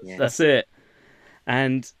 Yeah. That's it.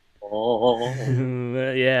 And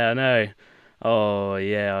yeah, I know. Oh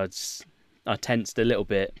yeah, I tensed a little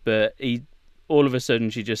bit, but all of a sudden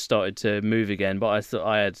she just started to move again, but I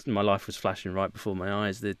thought my life was flashing right before my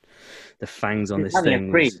eyes. The fangs on this thing.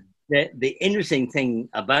 The interesting thing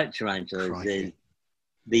about tarantulas is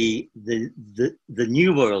the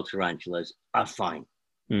New World tarantulas are fine.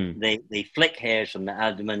 They flick hairs from the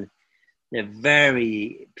abdomen. They're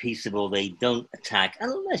very peaceable. They don't attack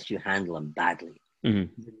unless you handle them badly.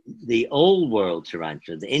 The Old World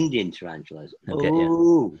tarantula, the Indian tarantulas,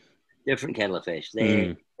 different kettle of fish.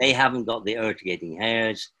 They haven't got the irrigating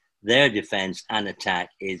hairs. Their defense and attack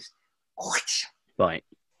is right.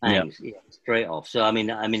 Straight off. So I mean,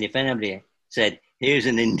 if anybody said, "Here's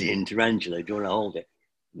an Indian tarantula, do you want to hold it?"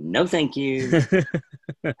 No, thank you.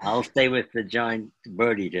 I'll stay with the giant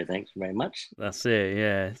bird eater. Thanks very much. That's it.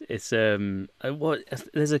 Yeah, it's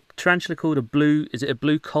there's a tarantula called a blue. Is it a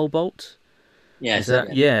blue cobalt? Yeah.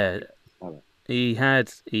 Yeah. He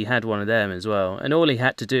had one of them as well, and all he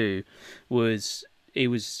had to do was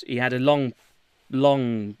he had a long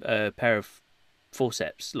pair of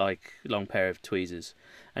forceps, like long pair of tweezers,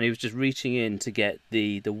 and he was just reaching in to get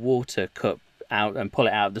the water cup out and pull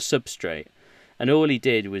it out of the substrate, and all he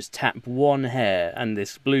did was tap one hair, and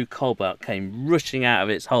this blue cobalt came rushing out of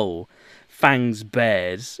its hole, fangs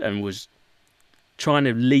bared, and was trying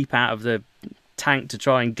to leap out of the tank to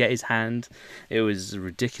try and get his hand. It was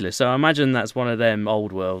ridiculous. So I imagine that's one of them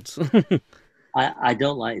old worlds. I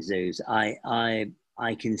don't like zoos. I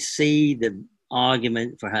can see the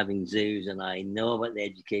argument for having zoos, and I know about the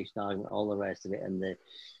education argument, all the rest of it, and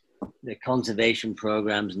the conservation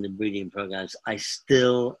programs and the breeding programs. I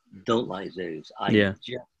still don't like zoos. I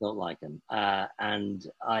just don't like them, and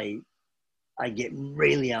I get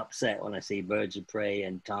really upset when I see birds of prey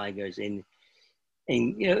and tigers in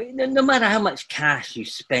no matter how much cash you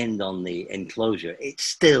spend on the enclosure, it's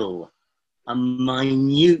still a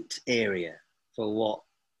minute area for what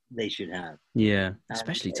they should have. Yeah,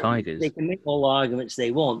 especially tigers. They can make all the arguments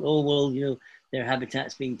they want. Oh, well, their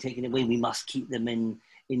habitat's being taken away. We must keep them in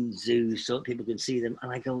zoos so people can see them.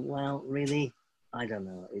 And I go, well, really? I don't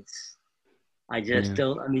know. I just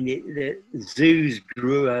don't. I mean, the zoos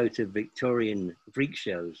grew out of Victorian freak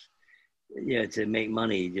shows, to make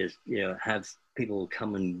money. Just have people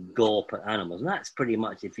come and gawp at animals, and that's pretty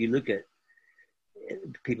much. If you look at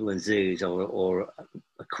people in zoos or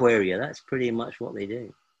aquaria, that's pretty much what they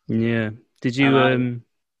do. Yeah. Did you?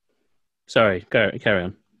 Sorry, carry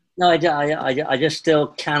on. No, I just still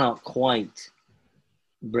cannot quite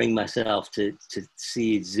bring myself to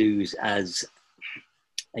see zoos as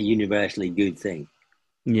a universally good thing.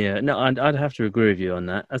 Yeah, no, I'd have to agree with you on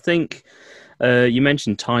that. I think you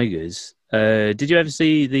mentioned tigers. Did you ever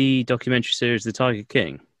see the documentary series The Tiger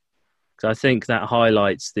King? Because I think that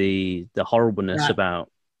highlights the horribleness about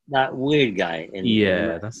that weird guy.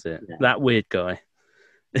 Yeah, that's it. Yeah. That weird guy.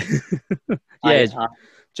 Yeah,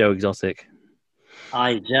 Joe Exotic.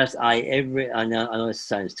 I know this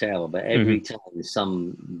sounds terrible, but every time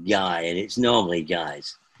some guy, and it's normally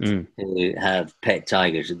guys who have pet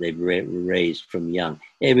tigers that they've raised from young,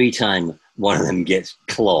 every time one of them gets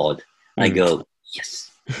clawed, I go,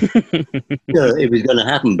 yes. It was going to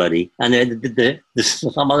happen, buddy. And then there's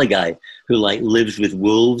some other guy who lives with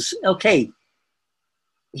wolves. Okay,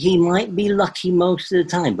 he might be lucky most of the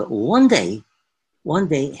time, but one day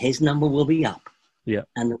his number will be up. Yeah,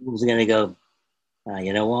 and the wolves are going to go,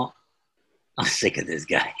 you know what? I'm sick of this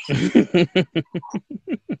guy.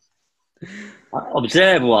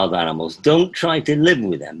 Observe wild animals. Don't try to live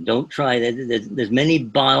with them. Don't try. There's many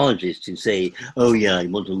biologists who say, oh, yeah, I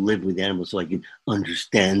want to live with the animals so I can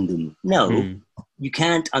understand them. No, you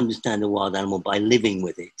can't understand a wild animal by living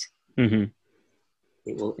with it. Mm-hmm.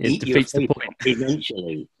 It will eat your face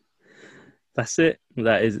eventually. That's it.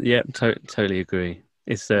 That is, yeah, totally agree.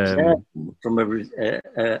 It's from a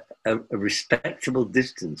respectable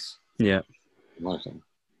distance. Yeah,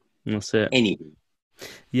 that's it. Anyway.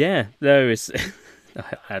 Yeah, no, it's.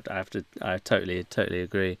 I totally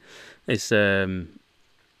agree. It's a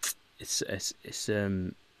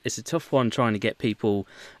tough one trying to get people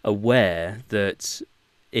aware that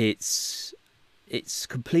it's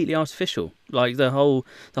completely artificial. Like the whole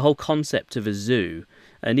concept of a zoo.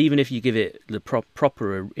 And even if you give it the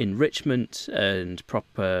proper enrichment and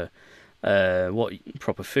proper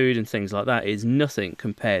food and things like that, is nothing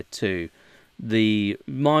compared to the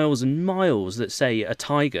miles and miles that, say, a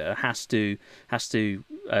tiger has to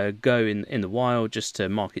go in the wild just to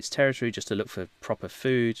mark its territory, just to look for proper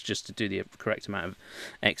food, just to do the correct amount of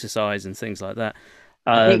exercise and things like that.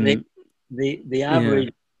 I think the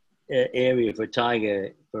average area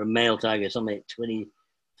for a male tiger is something like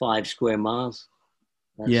 25 square miles.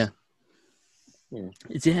 Yeah. And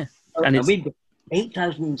we've got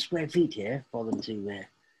 8,000 square feet here for them to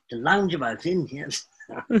lounge about in. Yes.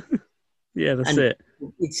 Yeah, that's it.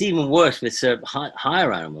 It's even worse with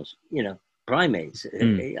higher animals, primates.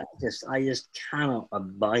 I just cannot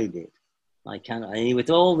abide it. I cannot. I mean,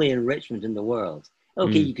 with all the enrichment in the world,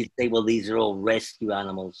 you could say, well, these are all rescue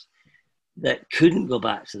animals that couldn't go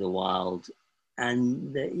back to the wild.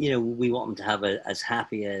 And, we want them to have as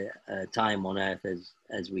happy a time on Earth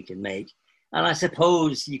as we can make. And I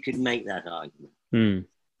suppose you could make that argument,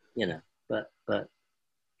 but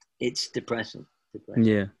it's depressing.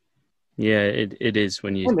 Yeah. Yeah, it is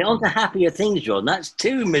when you... I mean, on to happier things, John. That's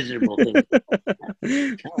two miserable things.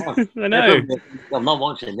 Come on. I know. I'm not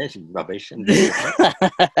watching this rubbish.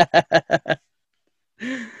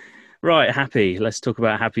 Right, happy. Let's talk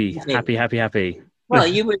about happy. Well,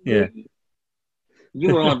 you were... Yeah.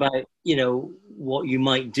 You were on about, what you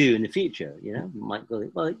might do in the future, You might go,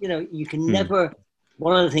 well, you can never...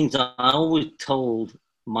 One of the things I always told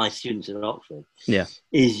my students at Oxford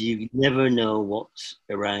is you never know what's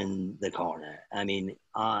around the corner. I mean,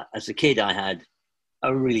 as a kid, I had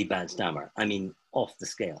a really bad stammer. I mean, off the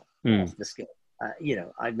scale.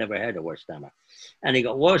 I've never heard a worse stammer. And it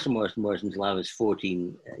got worse and worse and worse until I was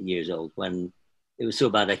 14 years old, when it was so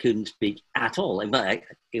bad I couldn't speak at all. In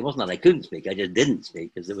fact, it wasn't that I couldn't speak, I just didn't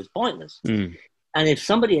speak because it was pointless. And if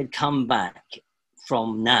somebody had come back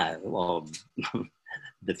from now or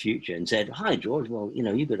the future and said, hi, George, well,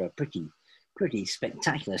 you've got a pretty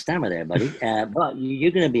spectacular stammer there, buddy, but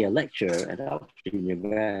you're going to be a lecturer at Oxford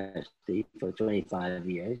University for 25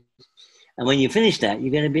 years. And when you finish that,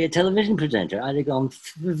 you're going to be a television presenter. I'd have gone,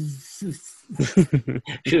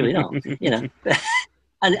 surely not,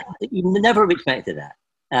 And you never expected that.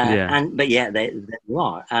 But there you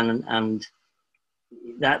are. And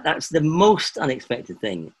that's the most unexpected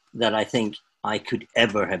thing that I think I could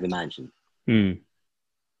ever have imagined. Yeah.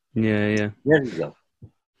 There you go.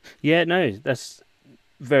 Yeah, no, that's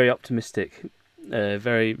very optimistic.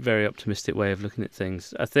 Very, very optimistic way of looking at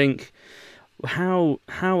things. I think how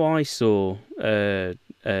I saw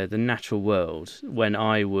the natural world when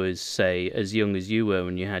I was, say, as young as you were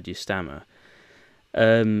when you had your stammer,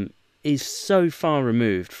 is so far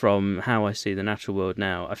removed from how I see the natural world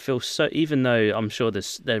now. I feel so, even though I'm sure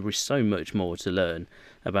there is so much more to learn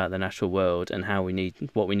about the natural world and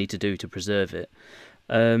what we need to do to preserve it.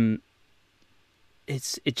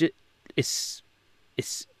 It's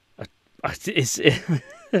I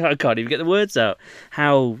can't even get the words out.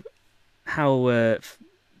 How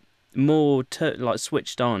more like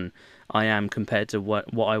switched on I am compared to what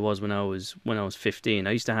I was when I was 15.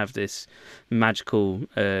 I used to have this magical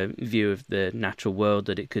view of the natural world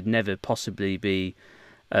that it could never possibly be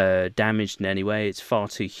damaged in any way. It's far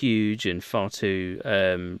too huge and far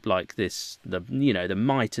too like this, the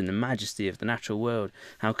might and the majesty of the natural world.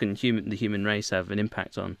 How can the human race have an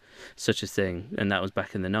impact on such a thing? And that was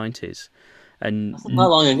back in the 90s. And how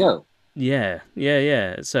long ago? Yeah.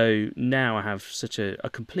 So now I have such a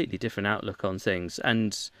completely different outlook on things.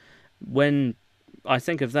 And when I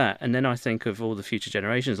think of that, and then I think of all the future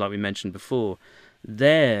generations, like we mentioned before,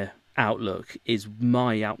 their outlook is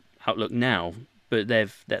my outlook now. But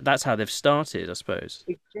that's how they've started, I suppose.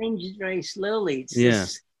 It changes very slowly. It's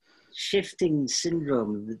this shifting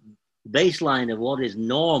syndrome. The baseline of what is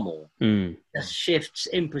normal just shifts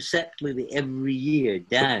imperceptibly every year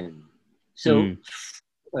down. So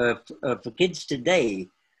for kids today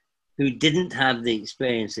who didn't have the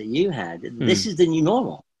experience that you had, this is the new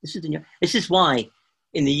normal. This is why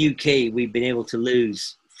in the UK we've been able to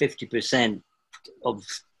lose 50% of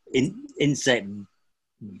insect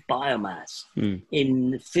biomass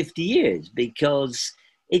in 50 years, because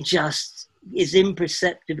it just is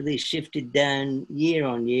imperceptibly shifted down year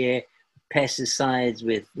on year. Pesticides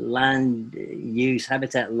with land use,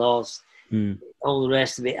 habitat loss, all the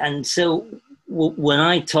rest of it. And so when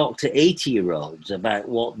I talk to 80-year-olds about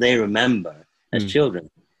what they remember as children,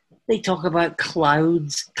 they talk about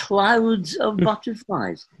clouds of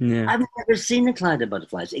butterflies. I've never seen a cloud of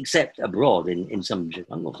butterflies except abroad in some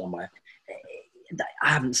jungle somewhere. I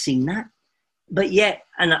haven't seen that. But yet,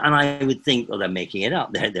 and I would think, well, they're making it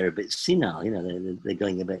up. They're a bit senile, they're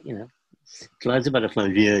going a bit, clouds of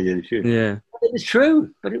butterflies, yeah, sure. Yeah. But it was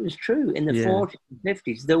true. In the 40s and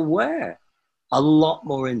 50s, there were a lot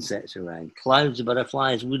more insects around. Clouds of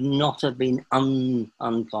butterflies would not have been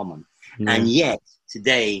uncommon. Yeah. And yet,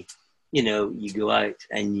 today, you go out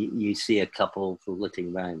and you see a couple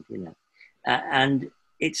flitting around, and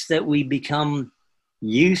it's that we become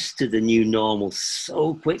used to the new normal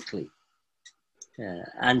so quickly.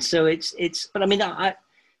 And so but I mean,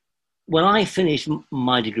 when I finished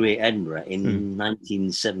my degree at Edinburgh in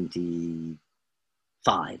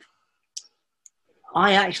 1975,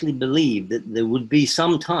 I actually believed that there would be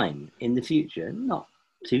some time in the future, not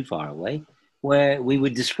too far away, where we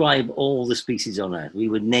would describe all the species on Earth. We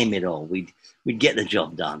would name it all. We'd get the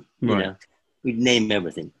job done. Right. We'd name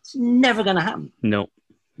everything. It's never going to happen. No.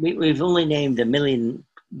 We've only named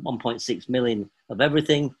 1.6 million of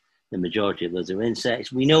everything. The majority of those are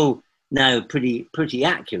insects. We know now pretty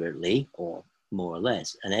accurately, or more or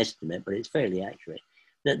less an estimate, but it's fairly accurate,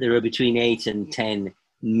 that there are between 8 and 10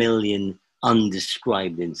 million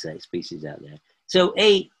undescribed insect species out there. So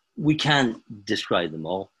we can't describe them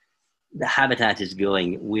all. The habitat is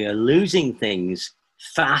going. We are losing things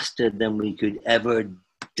faster than we could ever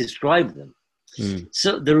describe them.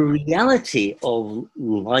 So the reality of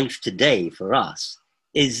life today for us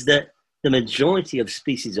is that the majority of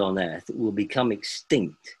species on Earth will become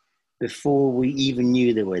extinct before we even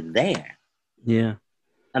knew they were there. Yeah.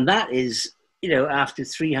 And that is, after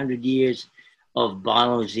 300 years of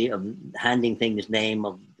biology, of handing things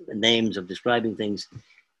names, of describing things,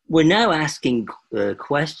 we're now asking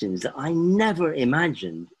questions that I never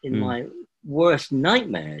imagined in my worst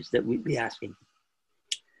nightmares that we'd be asking.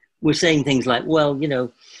 We're saying things like, well,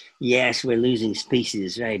 yes, we're losing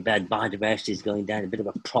species, very bad biodiversity is going down, a bit of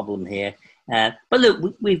a problem here. But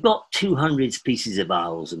look, we've got 200 species of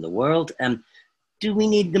owls in the world. Do we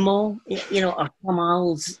need them all? Are some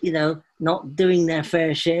owls, not doing their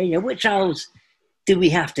fair share? Which owls do we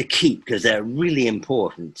have to keep because they're really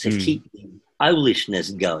important to keep the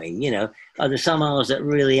owlishness going? Are there some owls that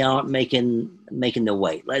really aren't making the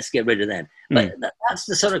weight? Let's get rid of them. But that's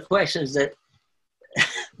the sort of questions that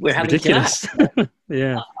we're having to ask.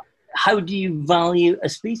 Yeah. How do you value a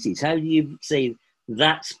species? How do you say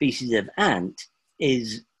that species of ant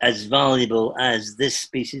is as valuable as this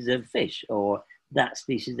species of fish or that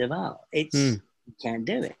species of owl? You can't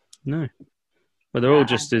do it. No. Well, they're all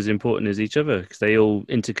just as important as each other because they all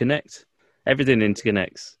interconnect. Everything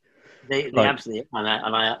interconnects. They absolutely.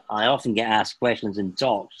 And I often get asked questions in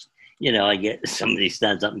talks. I get somebody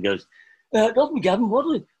stands up and goes, "Dr. McGavin, what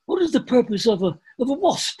what is the purpose of a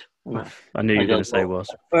wasp? I knew you were going to say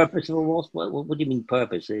wasp. Purpose of a wasp? What do you mean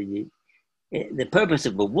purpose? The purpose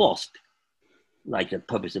of a wasp, like the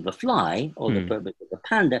purpose of a fly, or the purpose of a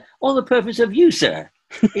panda, or the purpose of you, sir,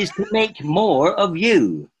 is to make more of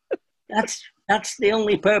you. That's the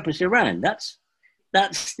only purpose around.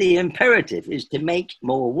 That's the imperative, is to make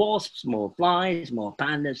more wasps, more flies, more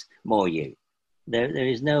pandas, more you. There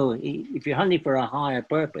is no, if you're hunting for a higher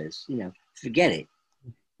purpose, forget it.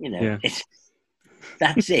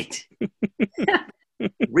 That's it.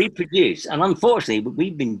 Reproduce. And unfortunately,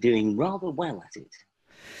 we've been doing rather well at it.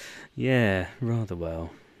 Yeah, rather well.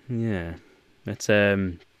 Yeah. But,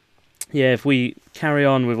 if we carry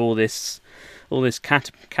on with all this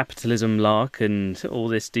capitalism lark and all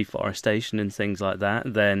this deforestation and things like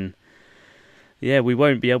that, then, we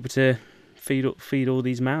won't be able to feed all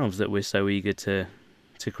these mouths that we're so eager to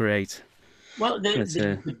create. Well,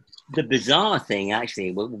 the bizarre thing,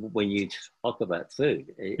 actually, when you talk about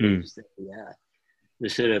food, is the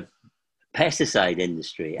sort of pesticide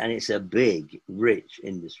industry, and it's a big, rich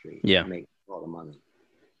industry that makes a lot of money,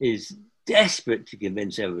 is desperate to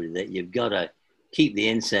convince everybody that you've got to keep the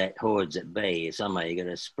insect hordes at bay. Somehow you're going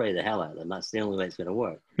to spray the hell out of them. That's the only way it's going to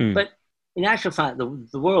work. But in actual fact,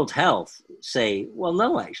 the World Health say, well,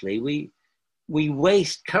 no, actually, we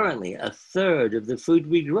waste currently a third of the food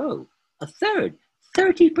we grow. A third.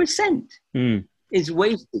 30% is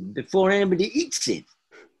wasted before anybody eats it.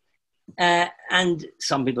 And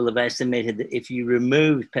some people have estimated that if you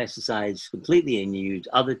remove pesticides completely and you use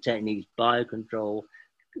other techniques, biocontrol,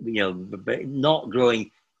 not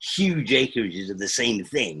growing huge acreages of the same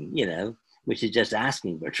thing, which is just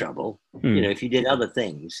asking for trouble. If you did other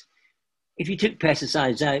things, if you took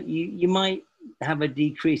pesticides out, you might have a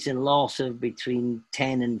decrease in loss of between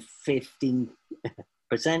 10 and 15%.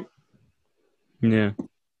 Yeah.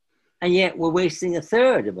 And yet we're wasting a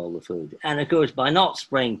third of all the food. And of course, by not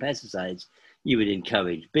spraying pesticides, you would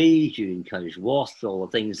encourage bees, you would encourage wasps, all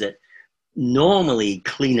the things that normally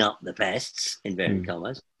clean up the pests, inverted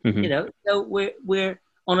commas. So we're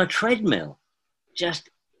on a treadmill, just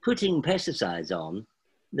putting pesticides on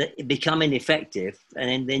that become ineffective.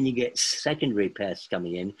 And then you get secondary pests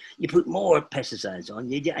coming in. You put more pesticides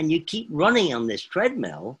on, and you keep running on this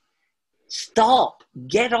treadmill. Stop,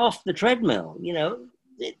 get off the treadmill,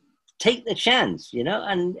 take the chance,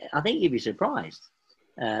 and I think you'd be surprised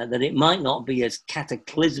that it might not be as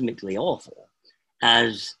cataclysmically awful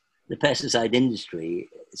as the pesticide industry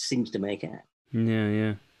seems to make out.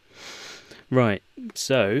 Yeah. Right.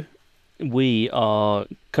 So we are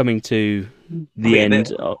coming to the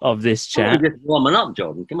end of this chat. We're just warming up,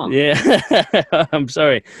 Jordan. Come on. Yeah. I'm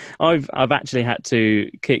sorry. I've actually had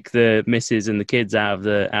to kick the missus and the kids out of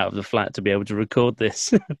the flat to be able to record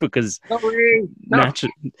this because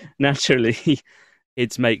naturally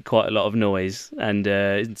it's make quite a lot of noise,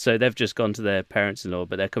 and so they've just gone to their parents-in-law,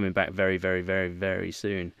 but they're coming back very, very, very, very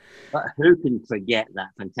soon. But who can forget that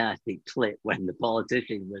fantastic clip when the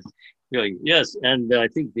politician was going, yes, and I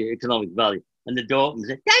think the economic value, and the door opens,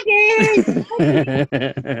 Daddy!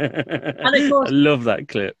 And of course, I love that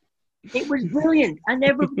clip. It was brilliant, and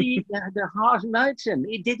everybody had their heart out him.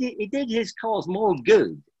 It did his cause more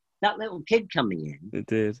good, that little kid coming in. It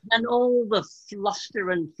did. And all the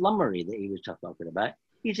fluster and flummery that he was talking about.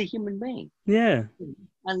 He's a human being. Yeah.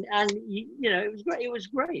 And it was great. It was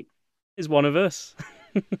great. He's one of us.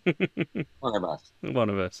 One of us. One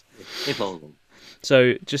of us. If only.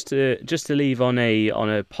 So just to leave on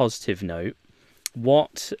a positive note,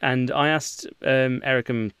 and I asked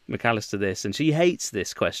Erica McAllister this, and she hates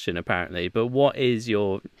this question apparently, but what is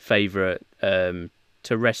your favourite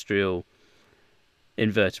terrestrial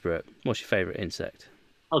invertebrate? What's your favourite insect?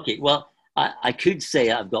 Okay, well, I could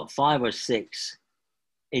say I've got 5 or 6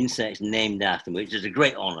 insects named after me, which is a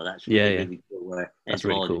great honour. That's really cool. Where that's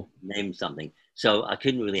really cool. Name something. So I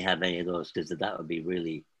couldn't really have any of those because that would be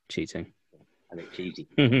really cheating. A bit cheesy.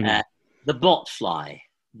 The botfly,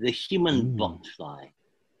 the human botfly.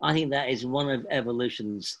 I think that is one of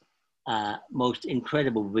evolution's most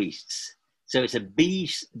incredible beasts. So it's a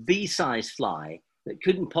bee-sized fly that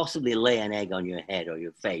couldn't possibly lay an egg on your head or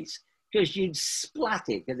your face because you'd splat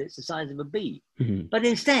it because it's the size of a bee. But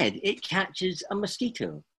instead, it catches a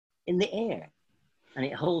mosquito in the air and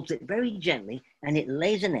it holds it very gently and it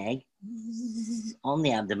lays an egg on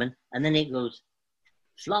the abdomen and then it goes,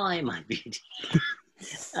 fly, my beauty.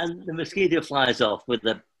 And the mosquito flies off with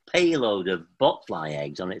a payload of botfly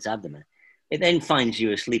eggs on its abdomen. It then finds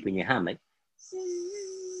you asleep in your hammock.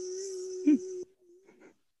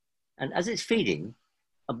 And as it's feeding,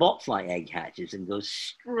 a botfly egg hatches and goes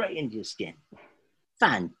straight into your skin.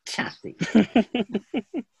 Fantastic.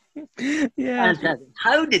 Yeah. Fantastic.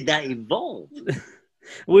 How did that evolve?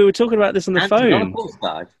 We were talking about this on the Answered on a phone.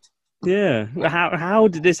 postcard. Yeah. How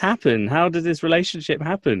did this happen? How did this relationship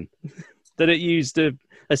happen? That it used a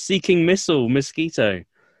seeking missile mosquito.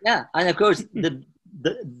 Yeah, and of course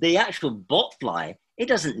the actual botfly, it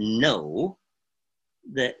doesn't know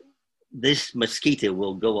that this mosquito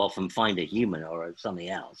will go off and find a human or something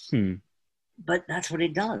else. But that's what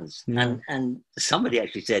it does. Yeah. And somebody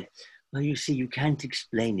actually said, well, you see, you can't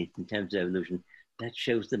explain it in terms of evolution. That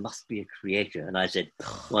shows there must be a creator. And I said,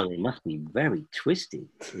 well, it must be very twisted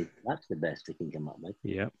if that's the best they can come up with.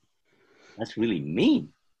 Yeah. That's really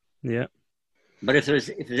mean. Yeah. But if there's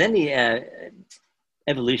any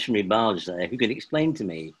evolutionary biologist there who can explain to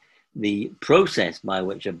me the process by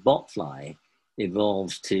which a botfly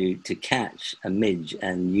evolves to catch a midge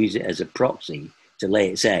and use it as a proxy to lay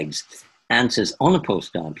its eggs, answers on a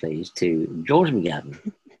postcard, please, to George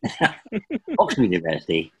McGavin, Oxford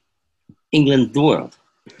University, England, the world.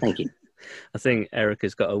 Thank you. I think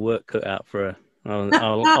Erica's got her work cut out for her.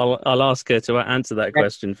 I'll ask her to answer that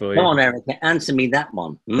question for you. Come on, Erica, answer me that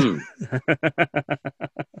one.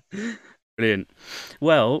 Brilliant.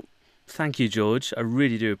 Well, thank you, George. I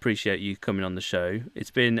really do appreciate you coming on the show. It's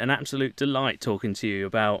been an absolute delight talking to you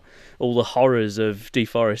about all the horrors of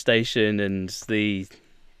deforestation and the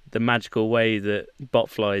magical way that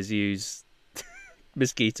botflies use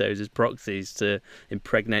mosquitoes as proxies to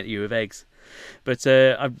impregnate you with eggs. But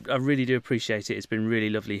I really do appreciate it. It's been really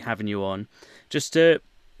lovely having you on. Just to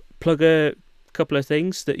plug a couple of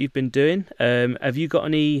things that you've been doing. Have you got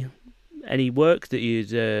any work that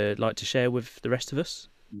you'd like to share with the rest of us?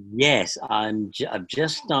 Yes, I've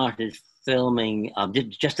just started filming. I'm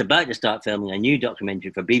just about to start filming a new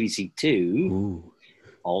documentary for BBC Two,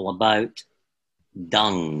 all about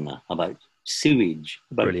dung, about sewage,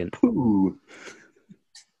 about Brilliant. poo,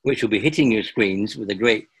 which will be hitting your screens with a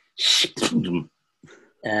great in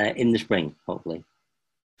the spring, hopefully.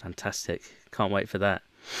 Fantastic. Can't wait for that.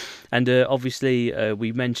 And obviously,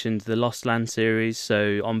 we mentioned the Lost Land series.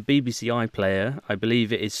 So on BBC iPlayer, I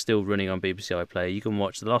believe it is still running on BBC iPlayer. You can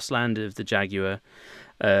watch the Lost Land of the Jaguar,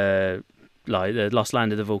 like the Lost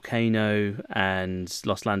Land of the Volcano, and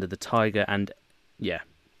Lost Land of the Tiger, and yeah,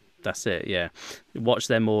 that's it. Yeah, watch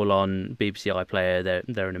them all on BBC iPlayer.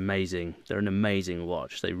 They're an amazing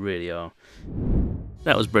watch. They really are.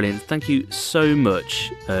 That was brilliant. Thank you so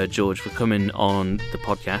much, George, for coming on the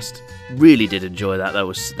podcast. Really did enjoy that. That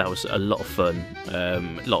was a lot of fun. A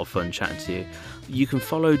lot of fun chatting to you. You can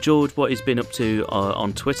follow George, what he's been up to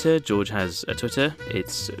on Twitter. George has a Twitter.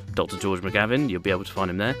 It's Dr George McGavin. You'll be able to find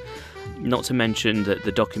him there. Not to mention that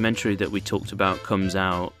the documentary that we talked about comes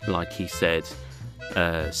out, like he said,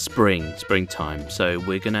 springtime. So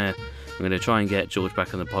we're gonna try and get George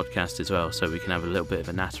back on the podcast as well, so we can have a little bit of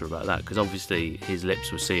a natter about that, because obviously his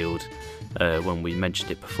lips were sealed when we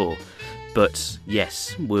mentioned it before. But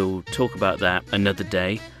yes, we'll talk about that another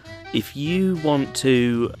day. If you want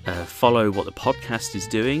to follow what the podcast is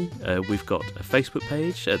doing, we've got a Facebook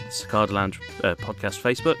page at Cicada Lounge Podcast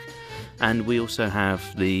Facebook, and we also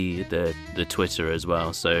have the Twitter as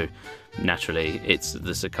well. So naturally, it's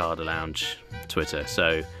the Cicada Lounge Twitter.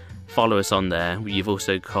 So follow us on there. You've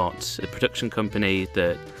also got a production company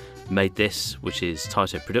that made this, which is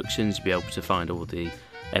TYTO Productions. You'll be able to find all the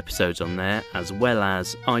episodes on there, as well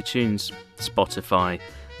as iTunes, Spotify,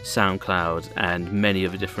 SoundCloud, and many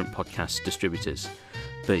other different podcast distributors.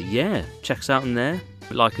 But yeah, check us out on there.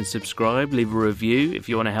 Like and subscribe, leave a review if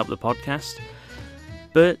you want to help the podcast.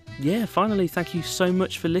 But yeah, finally, thank you so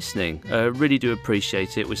much for listening. Really do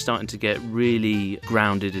appreciate it. We're starting to get really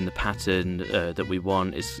grounded in the pattern that we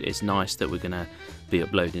want. It's nice that we're going to be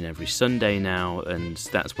uploading every Sunday now, and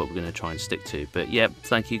that's what we're going to try and stick to. But yeah,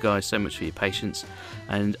 thank you guys so much for your patience,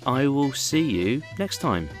 and I will see you next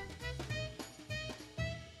time.